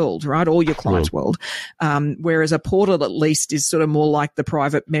your world, right? Or your client's world. Whereas a portal at least is sort of more like the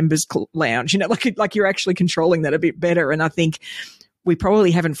private members lounge, like you're actually controlling that a bit better. And I think we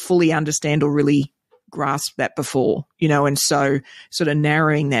probably haven't fully understand or really grasped that before, and so sort of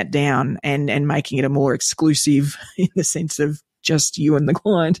narrowing that down and making it a more exclusive in the sense of just you and the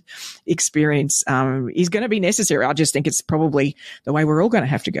client experience is going to be necessary. I just think it's probably the way we're all going to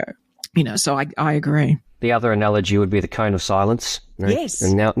have to go, so I agree. The other analogy would be the cone of silence. Right? Yes.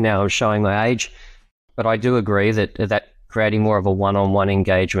 And now I'm showing my age, but I do agree that creating more of a one-on-one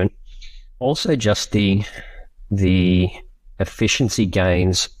engagement, also just the efficiency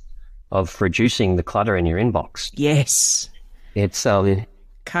gains of reducing the clutter in your inbox. Yes. It's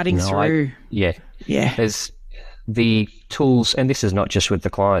cutting through. Yeah. There's the tools, and this is not just with the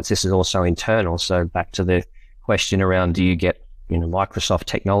clients, this is also internal. So back to the question around, do you get Microsoft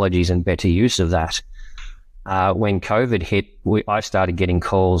technologies and better use of that? When COVID hit, I started getting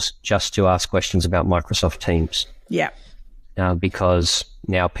calls just to ask questions about Microsoft Teams. Yeah. Because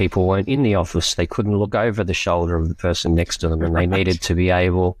now people weren't in the office. They couldn't look over the shoulder of the person next to them, and they needed to be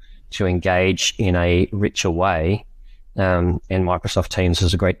able to engage in a richer way. And Microsoft Teams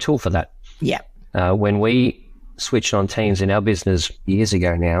is a great tool for that. Yeah. When we switched on Teams in our business years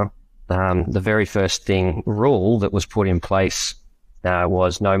ago now, the very first rule that was put in place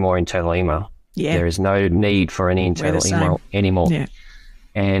was no more internal email. Yeah. There is no need for any internal email anymore. Yeah.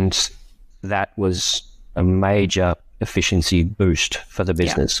 And that was a major efficiency boost for the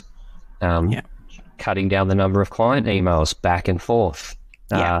business. Cutting down the number of client emails back and forth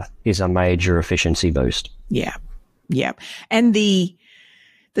is a major efficiency boost. Yeah. Yeah. And the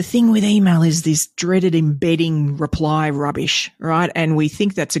thing with email is this dreaded embedding reply rubbish, right? And we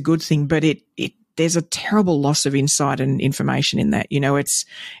think that's a good thing, but there's a terrible loss of insight and information in that. You know, it's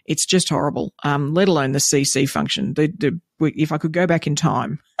just horrible. Let alone the CC function. If I could go back in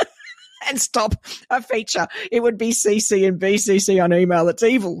time and stop a feature, it would be CC and BCC on email. It's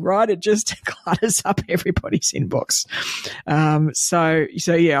evil, right? It just clutters up everybody's inbox. So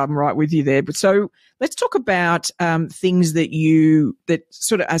yeah, I'm right with you there. But so let's talk about things that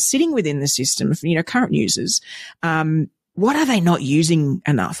sort of are sitting within the system, you know, current users. What are they not using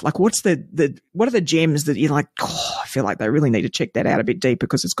enough? Like, what are the gems that you're like, I feel like they really need to check that out a bit deeper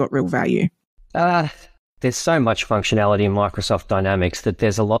because it's got real value? There's so much functionality in Microsoft Dynamics that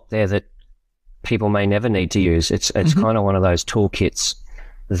there's a lot there that people may never need to use. It's kind of one of those toolkits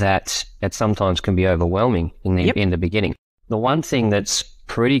that sometimes can be overwhelming in the beginning. The one thing that's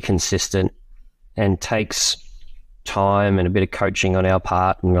pretty consistent and takes time and a bit of coaching on our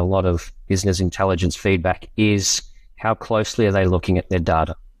part and a lot of business intelligence feedback is how closely are they looking at their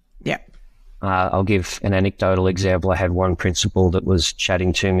data? Yeah. I'll give an anecdotal example. I had one principal that was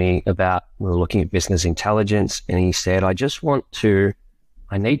chatting to me about, we were looking at business intelligence, and he said, I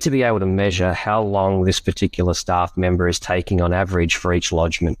need to be able to measure how long this particular staff member is taking on average for each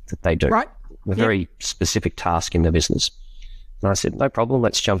lodgement that they do. Right. A very specific task in the business. And I said, no problem,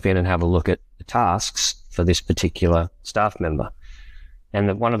 let's jump in and have a look at the tasks for this particular staff member.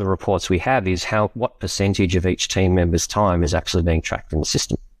 And one of the reports we have is what percentage of each team member's time is actually being tracked in the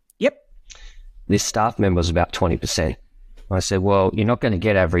system. Yep. This staff member was about 20%. I said, well, you're not going to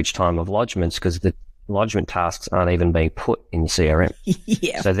get average time of lodgements because the lodgement tasks aren't even being put in CRM.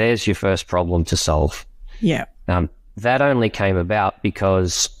 Yeah. So there's your first problem to solve. Yeah. That only came about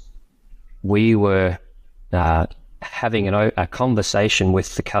because we were having a conversation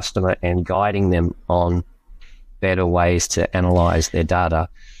with the customer and guiding them on better ways to analyze their data.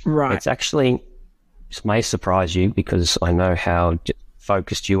 Right. It's actually, this may surprise you because I know how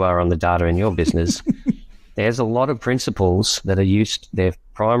focused you are on the data in your business. There's a lot of principals that are used, their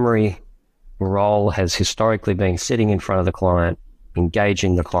primary role has historically been sitting in front of the client,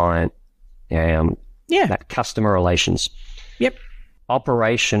 engaging the client, that customer relations. Yep.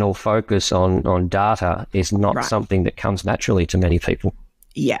 Operational focus on data is not something that comes naturally to many people.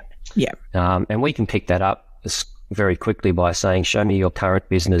 Yeah. Yeah. And we can pick that up very quickly by saying, show me your current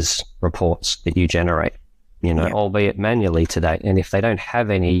business reports that you generate, albeit manually today. And if they don't have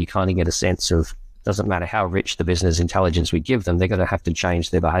any, you kind of get a sense of, doesn't matter how rich the business intelligence we give them, they're going to have to change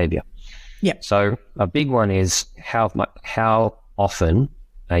their behavior. Yeah. So a big one is how often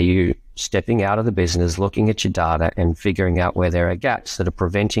are you stepping out of the business, looking at your data and figuring out where there are gaps that are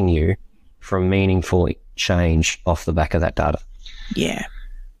preventing you from meaningful change off the back of that data. Yeah.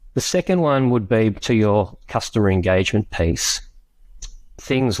 The second one would be to your customer engagement piece.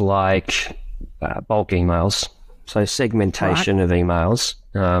 Things like bulk emails, so segmentation of emails,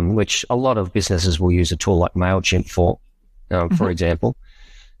 which a lot of businesses will use a tool like MailChimp for example.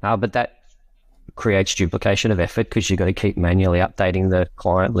 But that creates duplication of effort because you've got to keep manually updating the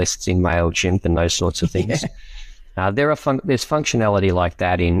client lists in MailChimp and those sorts of things. Yeah. There's functionality like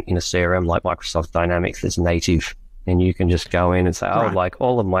that in a CRM like Microsoft Dynamics that's native. And you can just go in and say, like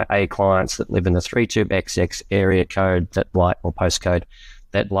all of my A clients that live in the 32XX area code or postcode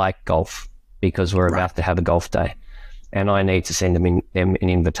that like golf because we're about to have a golf day. And I need to send them an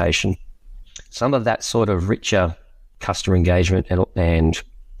invitation. Some of that sort of richer customer engagement and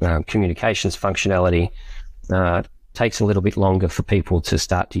communications functionality takes a little bit longer for people to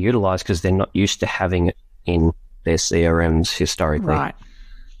start to utilize because they're not used to having it in their CRMs historically. Right.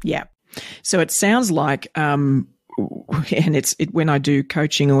 Yeah. So it sounds like, and when I do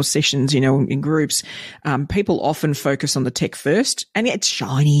coaching or sessions, in groups, people often focus on the tech first, and it's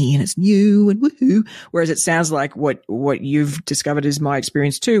shiny and it's new and woohoo. Whereas it sounds like what you've discovered is my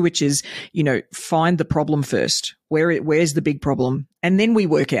experience too, which is, find the problem first. Where's the big problem? And then we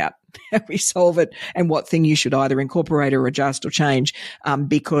work out how we solve it and what thing you should either incorporate or adjust or change,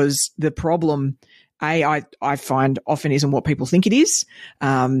 because the problem I find often isn't what people think it is.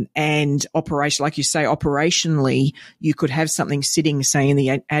 And operation, like you say, operationally, you could have something sitting, say, in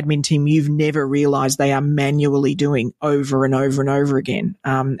the admin team you've never realized they are manually doing over and over and over again.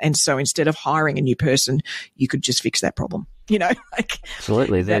 And so instead of hiring a new person, you could just fix that problem. Like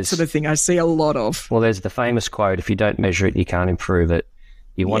absolutely, that sort of thing I see a lot of. Well, there's the famous quote, if you don't measure it, you can't improve it.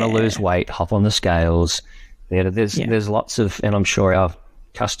 You want to lose weight, hop on the scales. There's lots of, and I'm sure our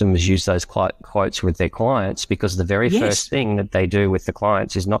customers use those quotes with their clients, because the very first thing that they do with the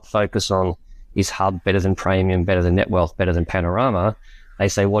clients is not focus on, is Hub better than Premium, better than Net Wealth, better than Panorama? They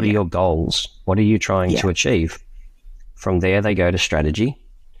say, what are your goals? What are you trying to achieve? From there, they go to strategy.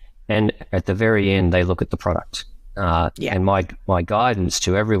 And at the very end, they look at the product. And my guidance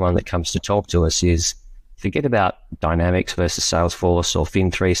to everyone that comes to talk to us is, forget about Dynamics versus Salesforce or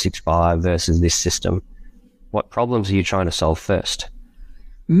Fin365 versus this system. What problems are you trying to solve first?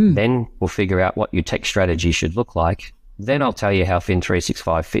 Then we'll figure out what your tech strategy should look like. Then I'll tell you how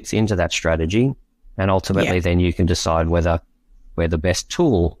Fin365 fits into that strategy. And ultimately, then you can decide whether we're the best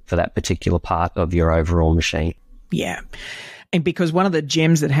tool for that particular part of your overall machine. Yeah. And because one of the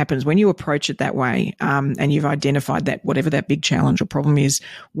gems that happens when you approach it that way, and you've identified that whatever that big challenge or problem is,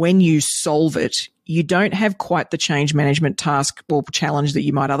 when you solve it, you don't have quite the change management task or challenge that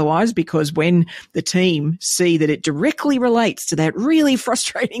you might otherwise, because when the team see that it directly relates to that really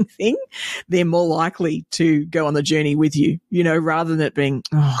frustrating thing, they're more likely to go on the journey with you, rather than it being,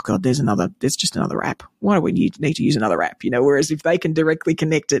 oh God, there's just another app. Why do we need to use another app? Whereas if they can directly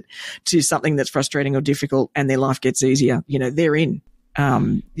connect it to something that's frustrating or difficult and their life gets easier, they're in.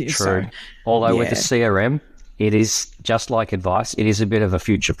 True. So, although with the CRM, it is just like advice. It is a bit of a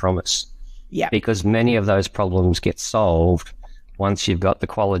future promise. Yeah. Because many of those problems get solved once you've got the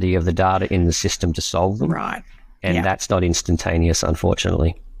quality of the data in the system to solve them. Right. And that's not instantaneous,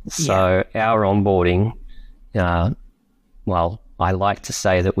 unfortunately. So our onboarding, I like to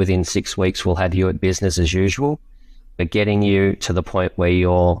say that within 6 weeks we'll have you at business as usual, but getting you to the point where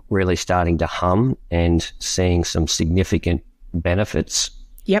you're really starting to hum and seeing some significant benefits,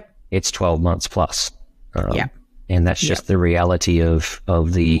 it's 12 months plus. And that's just the reality of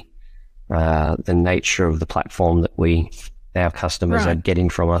the nature of the platform that our customers are getting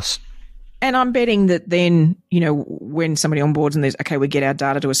from us. And I'm betting that then, when somebody onboards and we get our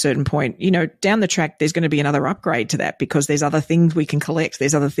data to a certain point, down the track, there's going to be another upgrade to that, because there's other things we can collect.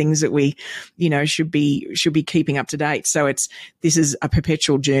 There's other things that we, should be keeping up to date. So this is a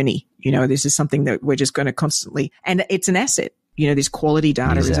perpetual journey. This is something that we're just going to constantly, and it's an asset. This quality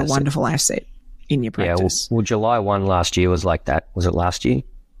data is a wonderful asset in your practice. Well, July 1 last year was like that. Was it last year?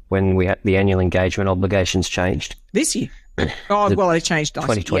 When we had the annual engagement obligations changed? This year. They changed last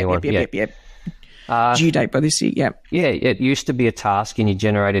 2021. Yep. Due date by this year, Yeah, it used to be a task and you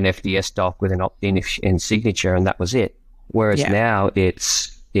generate an FDS doc with an opt-in and signature, and that was it. Whereas now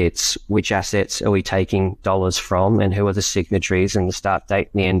it's which assets are we taking dollars from, and who are the signatories, and the start date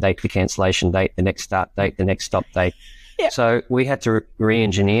and the end date, the cancellation date, the next start date, the next stop date. Yep. So we had to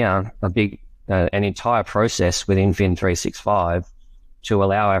re-engineer an entire process within Fin365 to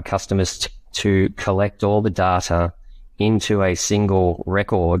allow our customers to collect all the data into a single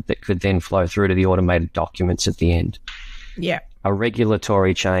record that could then flow through to the automated documents at the end. Yeah. A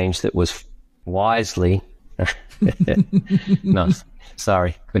regulatory change that was wisely, no,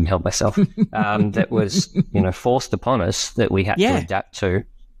 sorry, couldn't help myself, that was, forced upon us, that we had to adapt to,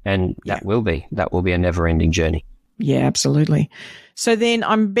 and that will be a never-ending journey. Yeah, absolutely. So then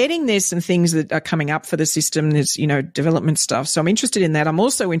I'm betting there's some things that are coming up for the system. There's, development stuff. So I'm interested in that. I'm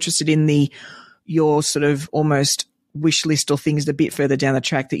also interested in your sort of almost wish list or things a bit further down the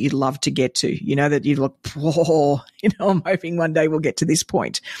track that you'd love to get to, that you look, I'm hoping one day we'll get to this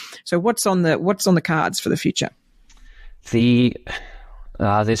point. So what's on the cards for the future?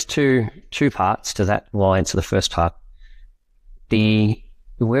 There's two parts to that. Well, I'll answer the first part.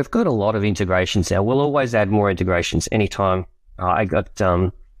 We've got a lot of integrations now. We'll always add more integrations anytime. I got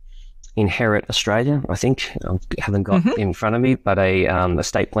Inherit Australia, I think. I haven't got in front of me, but a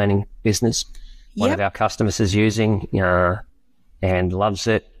estate planning business. One of our customers is using and loves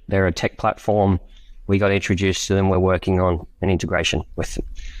it. They're a tech platform. We got introduced to them. We're working on an integration with them.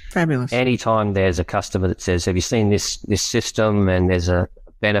 Fabulous. Anytime there's a customer that says, have you seen this system, and there's a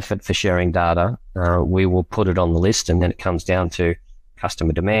benefit for sharing data, we will put it on the list, and then it comes down to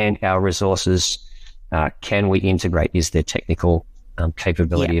customer demand, our resources, can we integrate, is there technical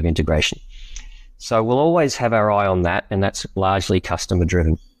capability of integration. So we'll always have our eye on that, and that's largely customer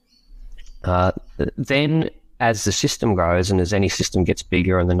driven. Then as the system grows, and as any system gets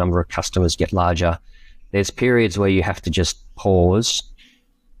bigger and the number of customers get larger, there's periods where you have to just pause,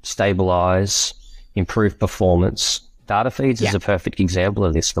 stabilize, improve performance. Data feeds is a perfect example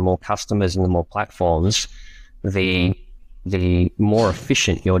of this. The more customers and the more platforms, the more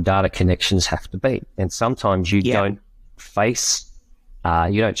efficient your data connections have to be. And sometimes you don't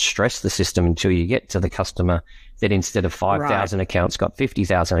you don't stress the system until you get to the customer that instead of 5,000 accounts got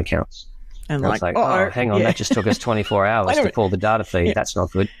 50,000 accounts. And like, oh, hang on, that just took us 24 hours to pull the data feed. Yeah. That's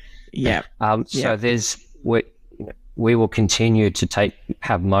not good. Yeah. So we will continue to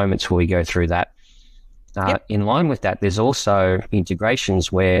have moments where we go through that. In line with that, there's also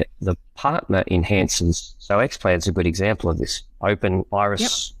integrations where the partner enhances. So Xplan is a good example of this. Open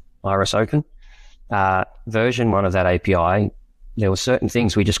Iris Open. Version 1 of that API, there were certain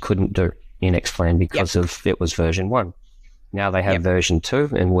things we just couldn't do in Xplan because of it was version 1. Now they have version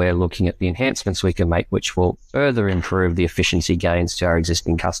 2, and we're looking at the enhancements we can make, which will further improve the efficiency gains to our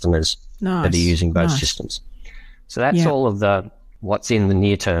existing customers that are using both systems. So that's all of what's in the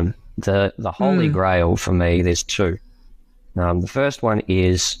near term. The holy grail for me, there's 2. The first one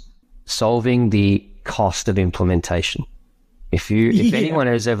is solving the cost of implementation. If anyone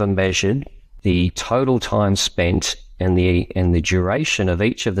has ever measured the total time spent and the duration of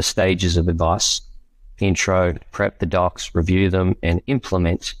each of the stages of advice, intro, prep the docs, review them, and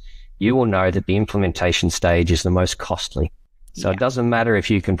implement, you will know that the implementation stage is the most costly. So it doesn't matter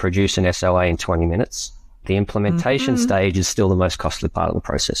if you can produce an SOA in 20 minutes. The implementation stage is still the most costly part of the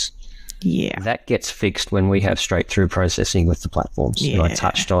process. Yeah. That gets fixed when we have straight-through processing with the platforms. And I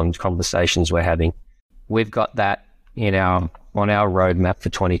touched on conversations we're having. We've got that on our roadmap for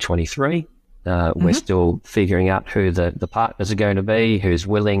 2023. We're still figuring out who the partners are going to be, who's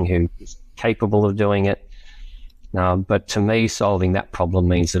willing, who's capable of doing it. But to me, solving that problem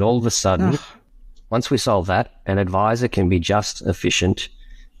means that all of a sudden, once we solve that, an advisor can be just efficient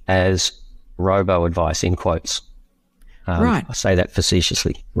as robo-advice, in quotes. I say that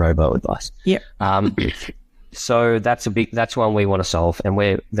facetiously, robo-advice. Yep. So that's one we want to solve, and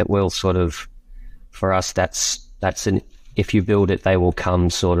for us, that's an if you build it, they will come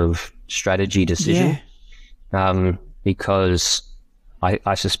sort of strategy decision. Because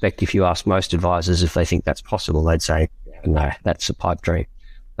I suspect if you ask most advisors if they think that's possible, they'd say, no, that's a pipe dream.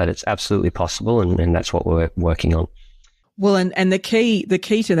 But it's absolutely possible, and that's what we're working on. Well, and the key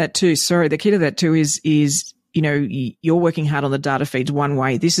to that too, is, you're working hard on the data feeds one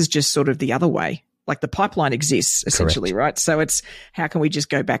way. This is just sort of the other way. Like the pipeline exists essentially, right? So it's how can we just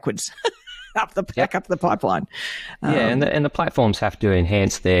go backwards up the pipeline? And the platforms have to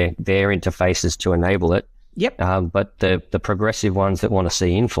enhance their interfaces to enable it. Yep. But the progressive ones that want to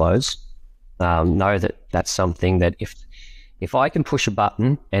see inflows know that that's something that if I can push a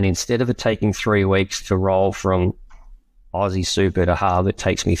button and instead of it taking 3 weeks to roll from Aussie Super to Hub, it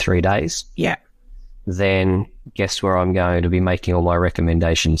takes me 3 days. Yeah. Then guess where I'm going to be making all my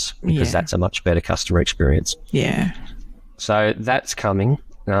recommendations, because that's a much better customer experience. Yeah. So that's coming.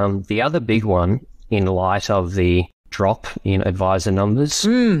 The other big one, in light of the drop in advisor numbers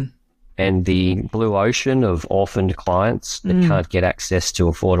and the blue ocean of orphaned clients that can't get access to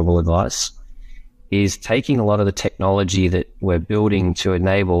affordable advice, is taking a lot of the technology that we're building to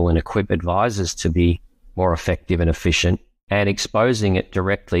enable and equip advisors to be more effective and efficient, and exposing it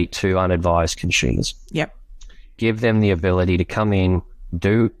directly to unadvised consumers. Yep. Give them the ability to come in,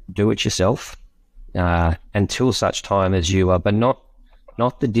 do it yourself, until such time as you are, but not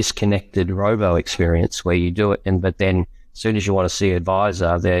the disconnected robo experience where you do it, but then as soon as you want to see an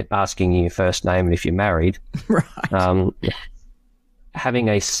advisor, they're asking you your first name and if you're married. Right. Having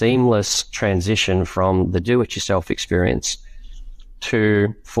a seamless transition from the do-it-yourself experience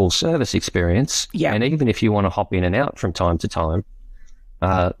to full service experience. Yeah. And even if you want to hop in and out from time to time,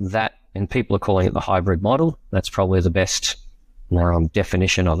 and people are calling it the hybrid model, that's probably the best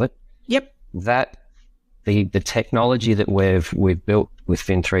definition of it. Yep. That the technology that we've built with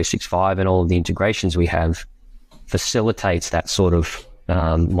Fin365 and all of the integrations we have facilitates that sort of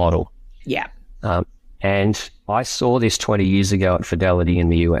model. Yeah. And I saw this 20 years ago at Fidelity in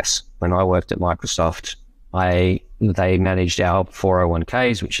the US. When I worked at Microsoft, they managed our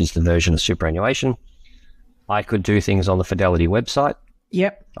 401ks, which is the version of superannuation. I could do things on the Fidelity website.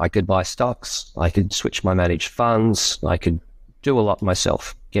 Yep. I could buy stocks. I could switch my managed funds. I could do a lot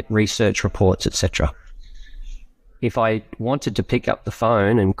myself, get research reports, etc. If I wanted to pick up the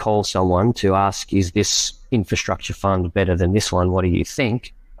phone and call someone to ask, is this infrastructure fund better than this one? What do you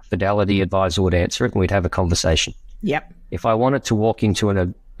think? A Fidelity advisor would answer it and we'd have a conversation. Yep. If I wanted to walk into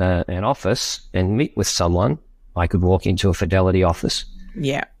an office and meet with someone, I could walk into a Fidelity office.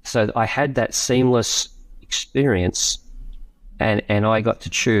 Yeah. So I had that seamless experience, and I got to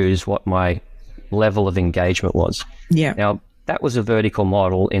choose what my level of engagement was. Yeah. Now, that was a vertical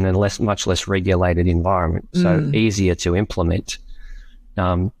model in a much less regulated environment, so easier to implement.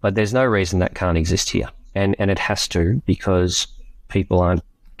 But there's no reason that can't exist here, and it has to, because people aren't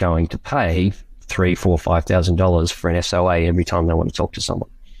going to pay $3,000, $4,000, $5,000 for an SOA every time they want to talk to someone.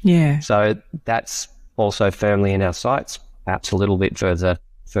 Yeah. So that's also firmly in our sights, perhaps a little bit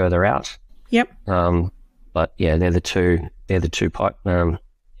further out. Yep. But yeah, they're the two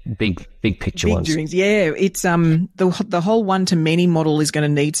big picture big ones. Dreams. Yeah, it's the whole one-to-many model is going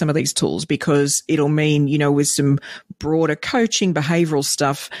to need some of these tools, because it'll mean, with some broader coaching, behavioral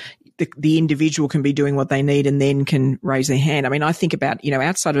stuff, the individual can be doing what they need and then can raise their hand. I mean, I think about,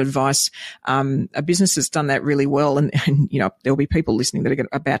 outside of advice, a business has done that really well. And there'll be people listening that are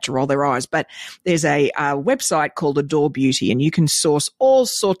about to roll their eyes, but there's a website called Adore Beauty, and you can source all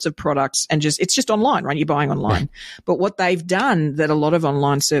sorts of products and it's just online, right? You're buying online. But what they've done that a lot of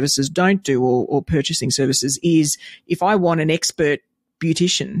online services don't do, or purchasing services, is if I want an expert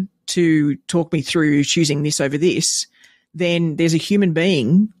beautician to talk me through choosing this over this, then there's a human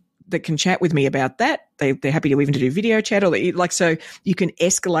being that can chat with me about that. They're happy to even do video chat, or so you can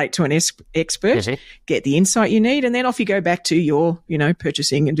escalate to an expert, get the insight you need, and then off you go back to your,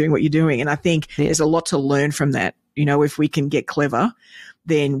 purchasing and doing what you're doing. And I think there's a lot to learn from that. If we can get clever,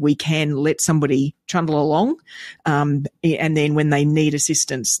 then we can let somebody trundle along. And then when they need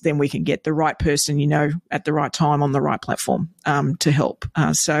assistance, then we can get the right person, at the right time on the right platform, to help.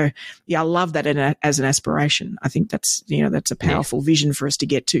 So yeah, I love that as an aspiration. I think that's a powerful vision for us to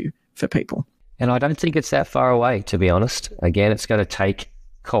get to for people. And I don't think it's that far away, to be honest. Again, it's going to take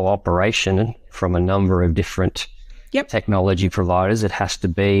cooperation from a number of different technology providers. It has to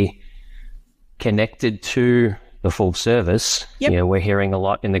be connected to the full service. We're hearing a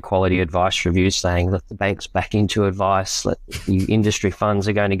lot in the quality advice reviews saying that the banks back into advice, that the industry funds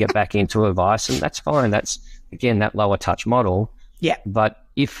are going to get back into advice, and that's fine. That's, again, that lower touch model. Yeah. But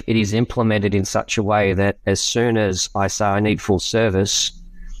if it is implemented in such a way that as soon as I say I need full service,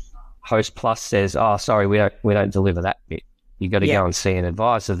 Host Plus says, "Oh, sorry, we don't deliver that bit. You got to go and see an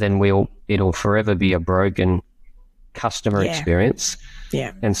advisor." Then it'll forever be a broken customer experience.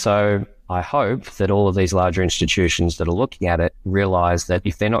 Yeah. And so I hope that all of these larger institutions that are looking at it realize that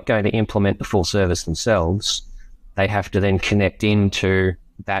if they're not going to implement the full service themselves, they have to then connect into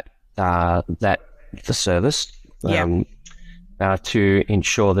the service to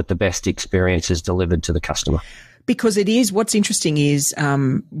ensure that the best experience is delivered to the customer. Because what's interesting is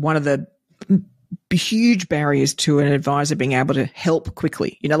one of the huge barriers to an advisor being able to help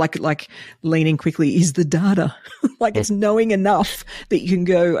quickly, like leaning quickly, is the data. It's knowing enough that you can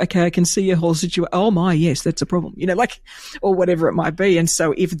go, okay, I can see your whole situation. Oh my, yes, that's a problem, or whatever it might be. And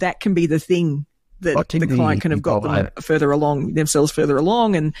so if that can be the thing that the client can have got them further along,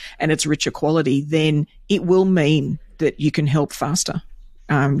 and it's richer quality, then it will mean that you can help faster.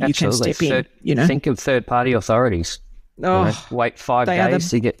 You can step in, Think of third-party authorities. Wait 5 days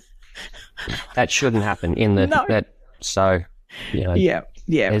to get... That shouldn't happen in the... No. There's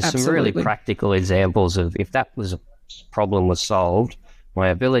absolutely. some really practical examples of if that problem was solved, my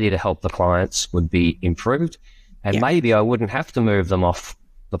ability to help the clients would be improved, and maybe I wouldn't have to move them off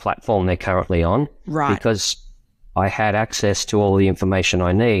the platform they're currently on, because I had access to all the information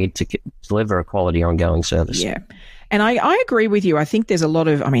I need to deliver a quality ongoing service. Yeah. And I agree with you. I think there's a lot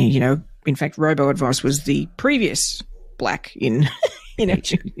of, in fact, robo-advice was the previous black in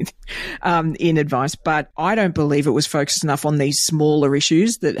advice, but I don't believe it was focused enough on these smaller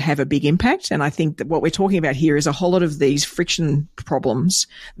issues that have a big impact. And I think that what we're talking about here is a whole lot of these friction problems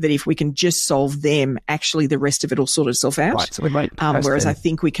that if we can just solve them, actually the rest of it will sort itself out. Right, so we might whereas I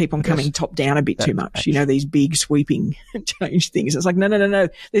think we keep on coming top down a bit too much, these big sweeping change things. It's like, no.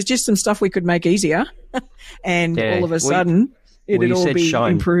 There's just some stuff we could make easier. And all of a sudden it'd all be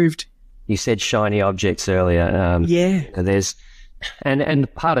improved. You said shiny objects earlier. There's...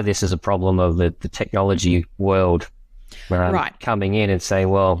 And part of this is a problem of the technology world coming in and saying,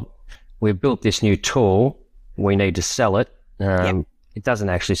 well, we've built this new tool, we need to sell it. It doesn't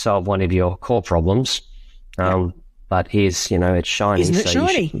actually solve one of your core problems, but here's, it's shiny. Isn't it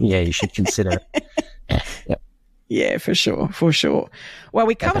shiny? You should consider it. Yeah, for sure. Well,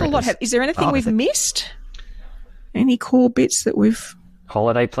 we covered a lot. Is there anything we've missed? Any core bits that we've...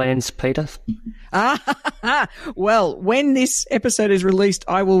 Holiday plans, Peita? Well, when this episode is released,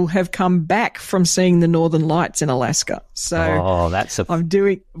 I will have come back from seeing the Northern Lights in Alaska. So I'm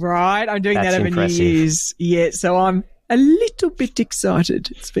doing that over impressive. New Year's. Yeah, so I'm a little bit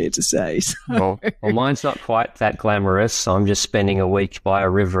excited, it's fair to say. So. Well, mine's not quite that glamorous. I'm just spending a week by a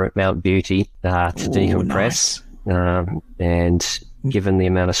river at Mount Beauty to decompress. Nice. And given the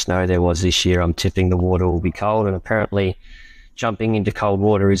amount of snow there was this year, I'm tipping the water will be cold, and apparently jumping into cold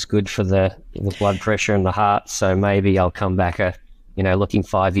water is good for the blood pressure and the heart. So maybe I'll come back looking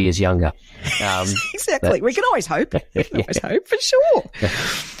 5 years younger. Exactly. We can always hope. We can always hope, for sure.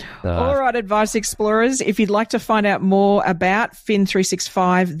 All right, Advice Explorers, if you'd like to find out more about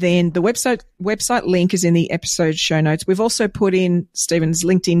Fin365, then the website link is in the episode show notes. We've also put in Stephen's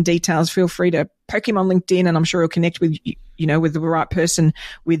LinkedIn details. Feel free to poke him on LinkedIn, and I'm sure he'll connect with with the right person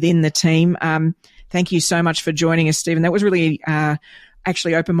within the team. Thank you so much for joining us, Stephen. That was really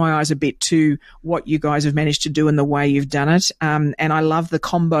actually opened my eyes a bit to what you guys have managed to do and the way you've done it. And I love the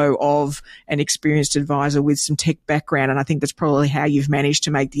combo of an experienced advisor with some tech background. And I think that's probably how you've managed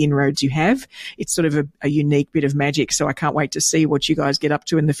to make the inroads you have. It's sort of a unique bit of magic. So I can't wait to see what you guys get up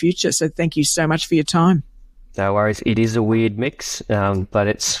to in the future. So thank you so much for your time. No worries. It is a weird mix, but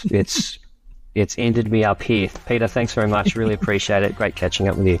it's ended me up here. Peita, thanks very much. Really appreciate it. Great catching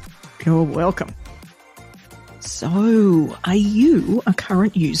up with you. You're welcome. So, are you a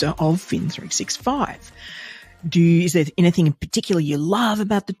current user of Fin365? Is there anything in particular you love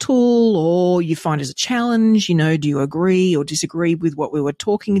about the tool or you find as a challenge? Do you agree or disagree with what we were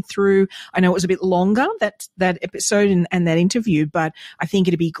talking through? I know it was a bit longer, that episode and that interview, but I think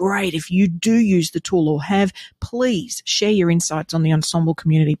it'd be great if you do use the tool or have, please share your insights on the Ensombl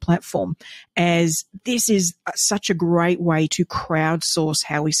community platform, as this is such a great way to crowdsource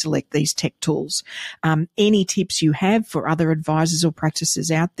how we select these tech tools. Any tips you have for other advisors or practices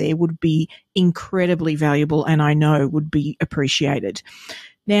out there would be incredibly valuable, and I know would be appreciated.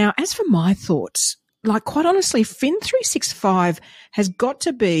 Now, as for my thoughts, quite honestly, Fin365 has got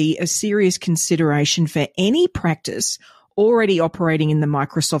to be a serious consideration for any practice already operating in the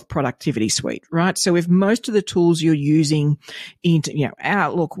Microsoft productivity suite, right? So if most of the tools you're using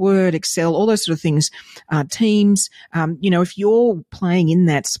Outlook, Word, Excel, all those sort of things, Teams, if you're playing in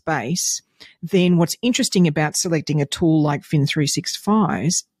that space, then what's interesting about selecting a tool like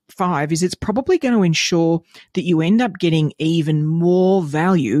Fin365 is it's probably going to ensure that you end up getting even more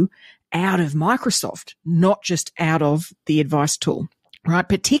value out of Microsoft, not just out of the advice tool. Right,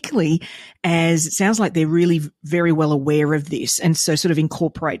 particularly as it sounds like they're really very well aware of this, and so sort of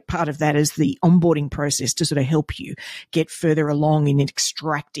incorporate part of that as the onboarding process to sort of help you get further along in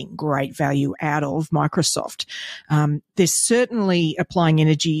extracting great value out of Microsoft. There's certainly applying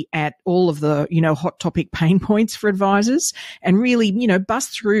energy at all of the, hot topic pain points for advisors and really,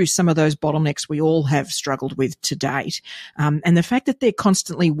 bust through some of those bottlenecks we all have struggled with to date. And the fact that they're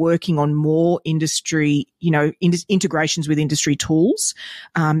constantly working on more industry, integrations with industry tools,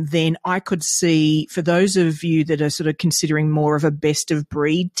 then I could see, for those of you that are sort of considering more of a best of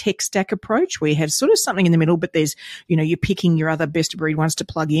breed tech stack approach, where you have sort of something in the middle, but there's, you're picking your other best of breed ones to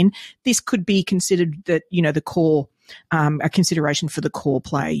plug in. This could be considered that, the core, a consideration for the core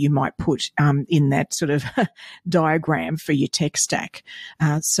player you might put in that sort of diagram for your tech stack.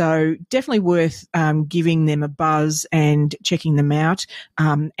 So definitely worth giving them a buzz and checking them out.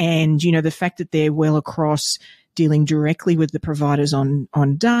 And, the fact that they're well across dealing directly with the providers on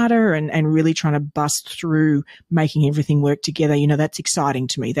data and really trying to bust through making everything work together. That's exciting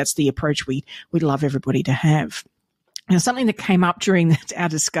to me. That's the approach we'd love everybody to have. Now, something that came up during our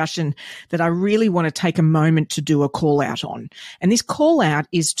discussion that I really want to take a moment to do a call out on. And this call out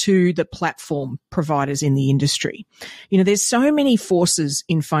is to the platform providers in the industry. There's so many forces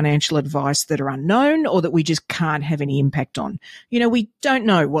in financial advice that are unknown or that we just can't have any impact on. We don't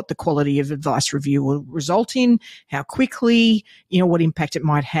know what the quality of advice review will result in, how quickly, what impact it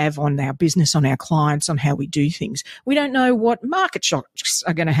might have on our business, on our clients, on how we do things. We don't know what market shocks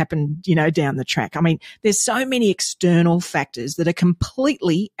are going to happen, down the track. I mean, there's so many external factors that are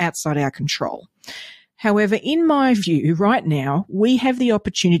completely outside our control. However, in my view, right now, we have the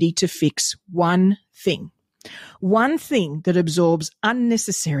opportunity to fix one thing that absorbs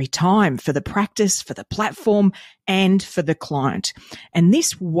unnecessary time for the practice, for the platform, and for the client. And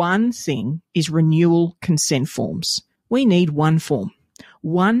this one thing is renewal consent forms. We need one form.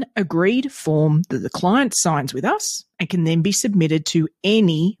 One agreed form that the client signs with us and can then be submitted to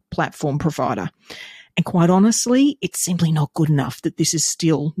any platform provider. And quite honestly, it's simply not good enough that this is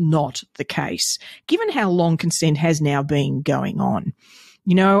still not the case, given how long consent has now been going on.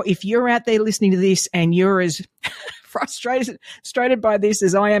 If you're out there listening to this and you're as frustrated by this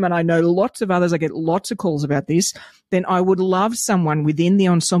as I am, and I know lots of others, I get lots of calls about this, then I would love someone within the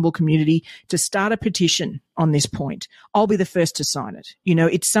Ensombl community to start a petition on this point. I'll be the first to sign it.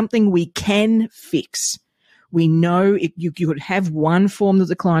 It's something we can fix. We know you could have one form that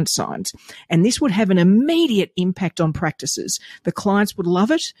the client signs, and this would have an immediate impact on practices. The clients would love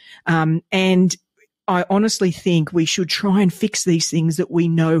it, and I honestly think we should try and fix these things that we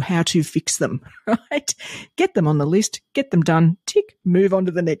know how to fix them, right? Get them on the list, get them done, tick, move on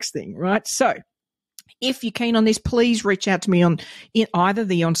to the next thing, right? So if you're keen on this, please reach out to me in either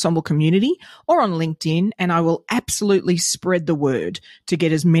the Ensombl community or on LinkedIn, and I will absolutely spread the word to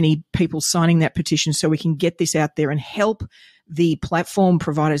get as many people signing that petition so we can get this out there and help the platform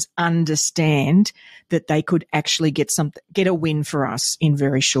providers understand that they could actually get a win for us in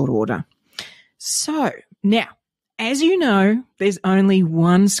very short order. So now, as you know, there's only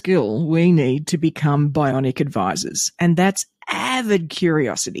one skill we need to become bionic advisors, and that's avid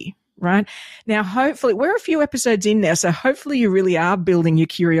curiosity. Right? Now, hopefully, we're a few episodes in now, so hopefully you really are building your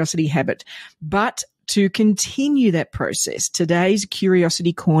curiosity habit. But to continue that process, today's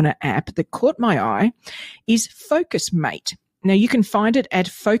Curiosity Corner app that caught my eye is FocusMate. Now, you can find it at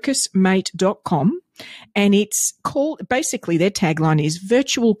focusmate.com, and it's called, basically their tagline is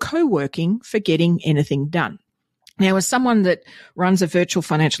virtual co-working for getting anything done. Now, as someone that runs a virtual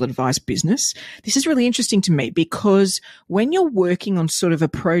financial advice business, this is really interesting to me because when you're working on sort of a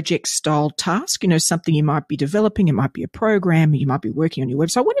project style task, something you might be developing, it might be a program, you might be working on your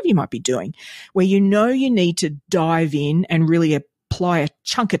website, whatever you might be doing, where you need to dive in and really apply a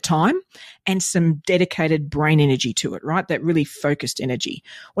chunk of time and some dedicated brain energy to it, right? That really focused energy.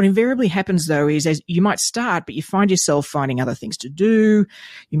 What invariably happens though is as you might start, but you find yourself finding other things to do.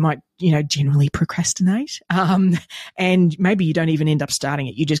 You might, generally procrastinate. And maybe you don't even end up starting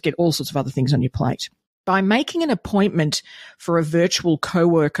it. You just get all sorts of other things on your plate. By making an appointment for a virtual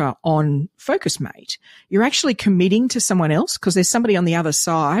coworker on FocusMate, you're actually committing to someone else because there's somebody on the other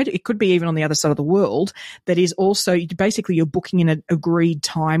side. It could be even on the other side of the world that is also basically you're booking in an agreed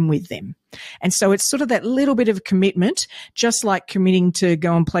time with them. And so it's sort of that little bit of commitment, just like committing to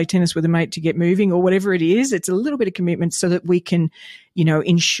go and play tennis with a mate to get moving or whatever it is. It's a little bit of commitment so that we can,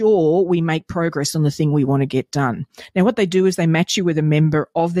 ensure we make progress on the thing we want to get done. Now, what they do is they match you with a member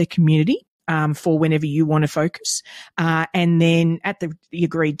of their community. For whenever you want to focus. And then at the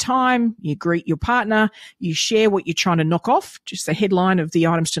agreed time, you greet your partner, you share what you're trying to knock off, just the headline of the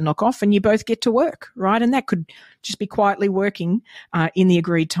items to knock off, and you both get to work, right? And that could just be quietly working in the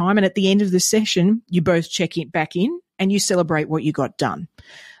agreed time. And at the end of the session, you both check it back in and you celebrate what you got done.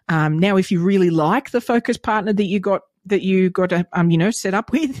 Now, if you really like the focus partner that you got set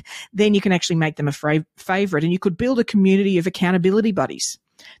up with, then you can actually make them a favorite, and you could build a community of accountability buddies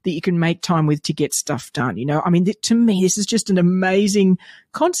that you can make time with to get stuff done. To me, this is just an amazing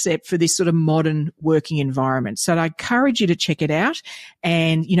concept for this sort of modern working environment. So I encourage you to check it out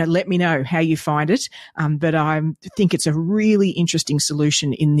and, let me know how you find it. But I think it's a really interesting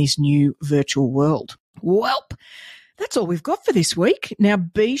solution in this new virtual world. Welp. That's all we've got for this week. Now,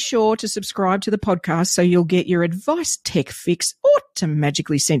 be sure to subscribe to the podcast so you'll get your AdviceTech fix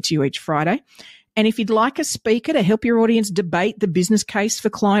automatically sent to you each Friday. And if you'd like a speaker to help your audience debate the business case for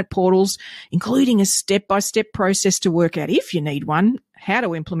client portals, including a step-by-step process to work out, if you need one, how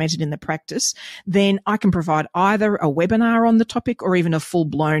to implement it in the practice, then I can provide either a webinar on the topic or even a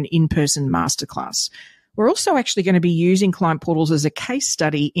full-blown in-person masterclass. We're also actually going to be using client portals as a case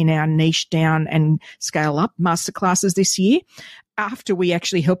study in our niche down and scale up masterclasses this year. After we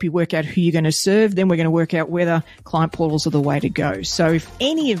actually help you work out who you're going to serve, then we're going to work out whether client portals are the way to go. So if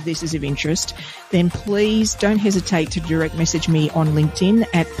any of this is of interest, then please don't hesitate to direct message me on LinkedIn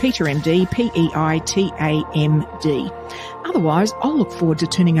at PeitaMD, Peitamd. Otherwise, I'll look forward to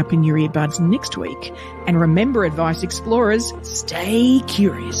turning up in your earbuds next week. And remember, Advice Explorers, stay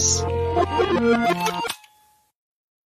curious.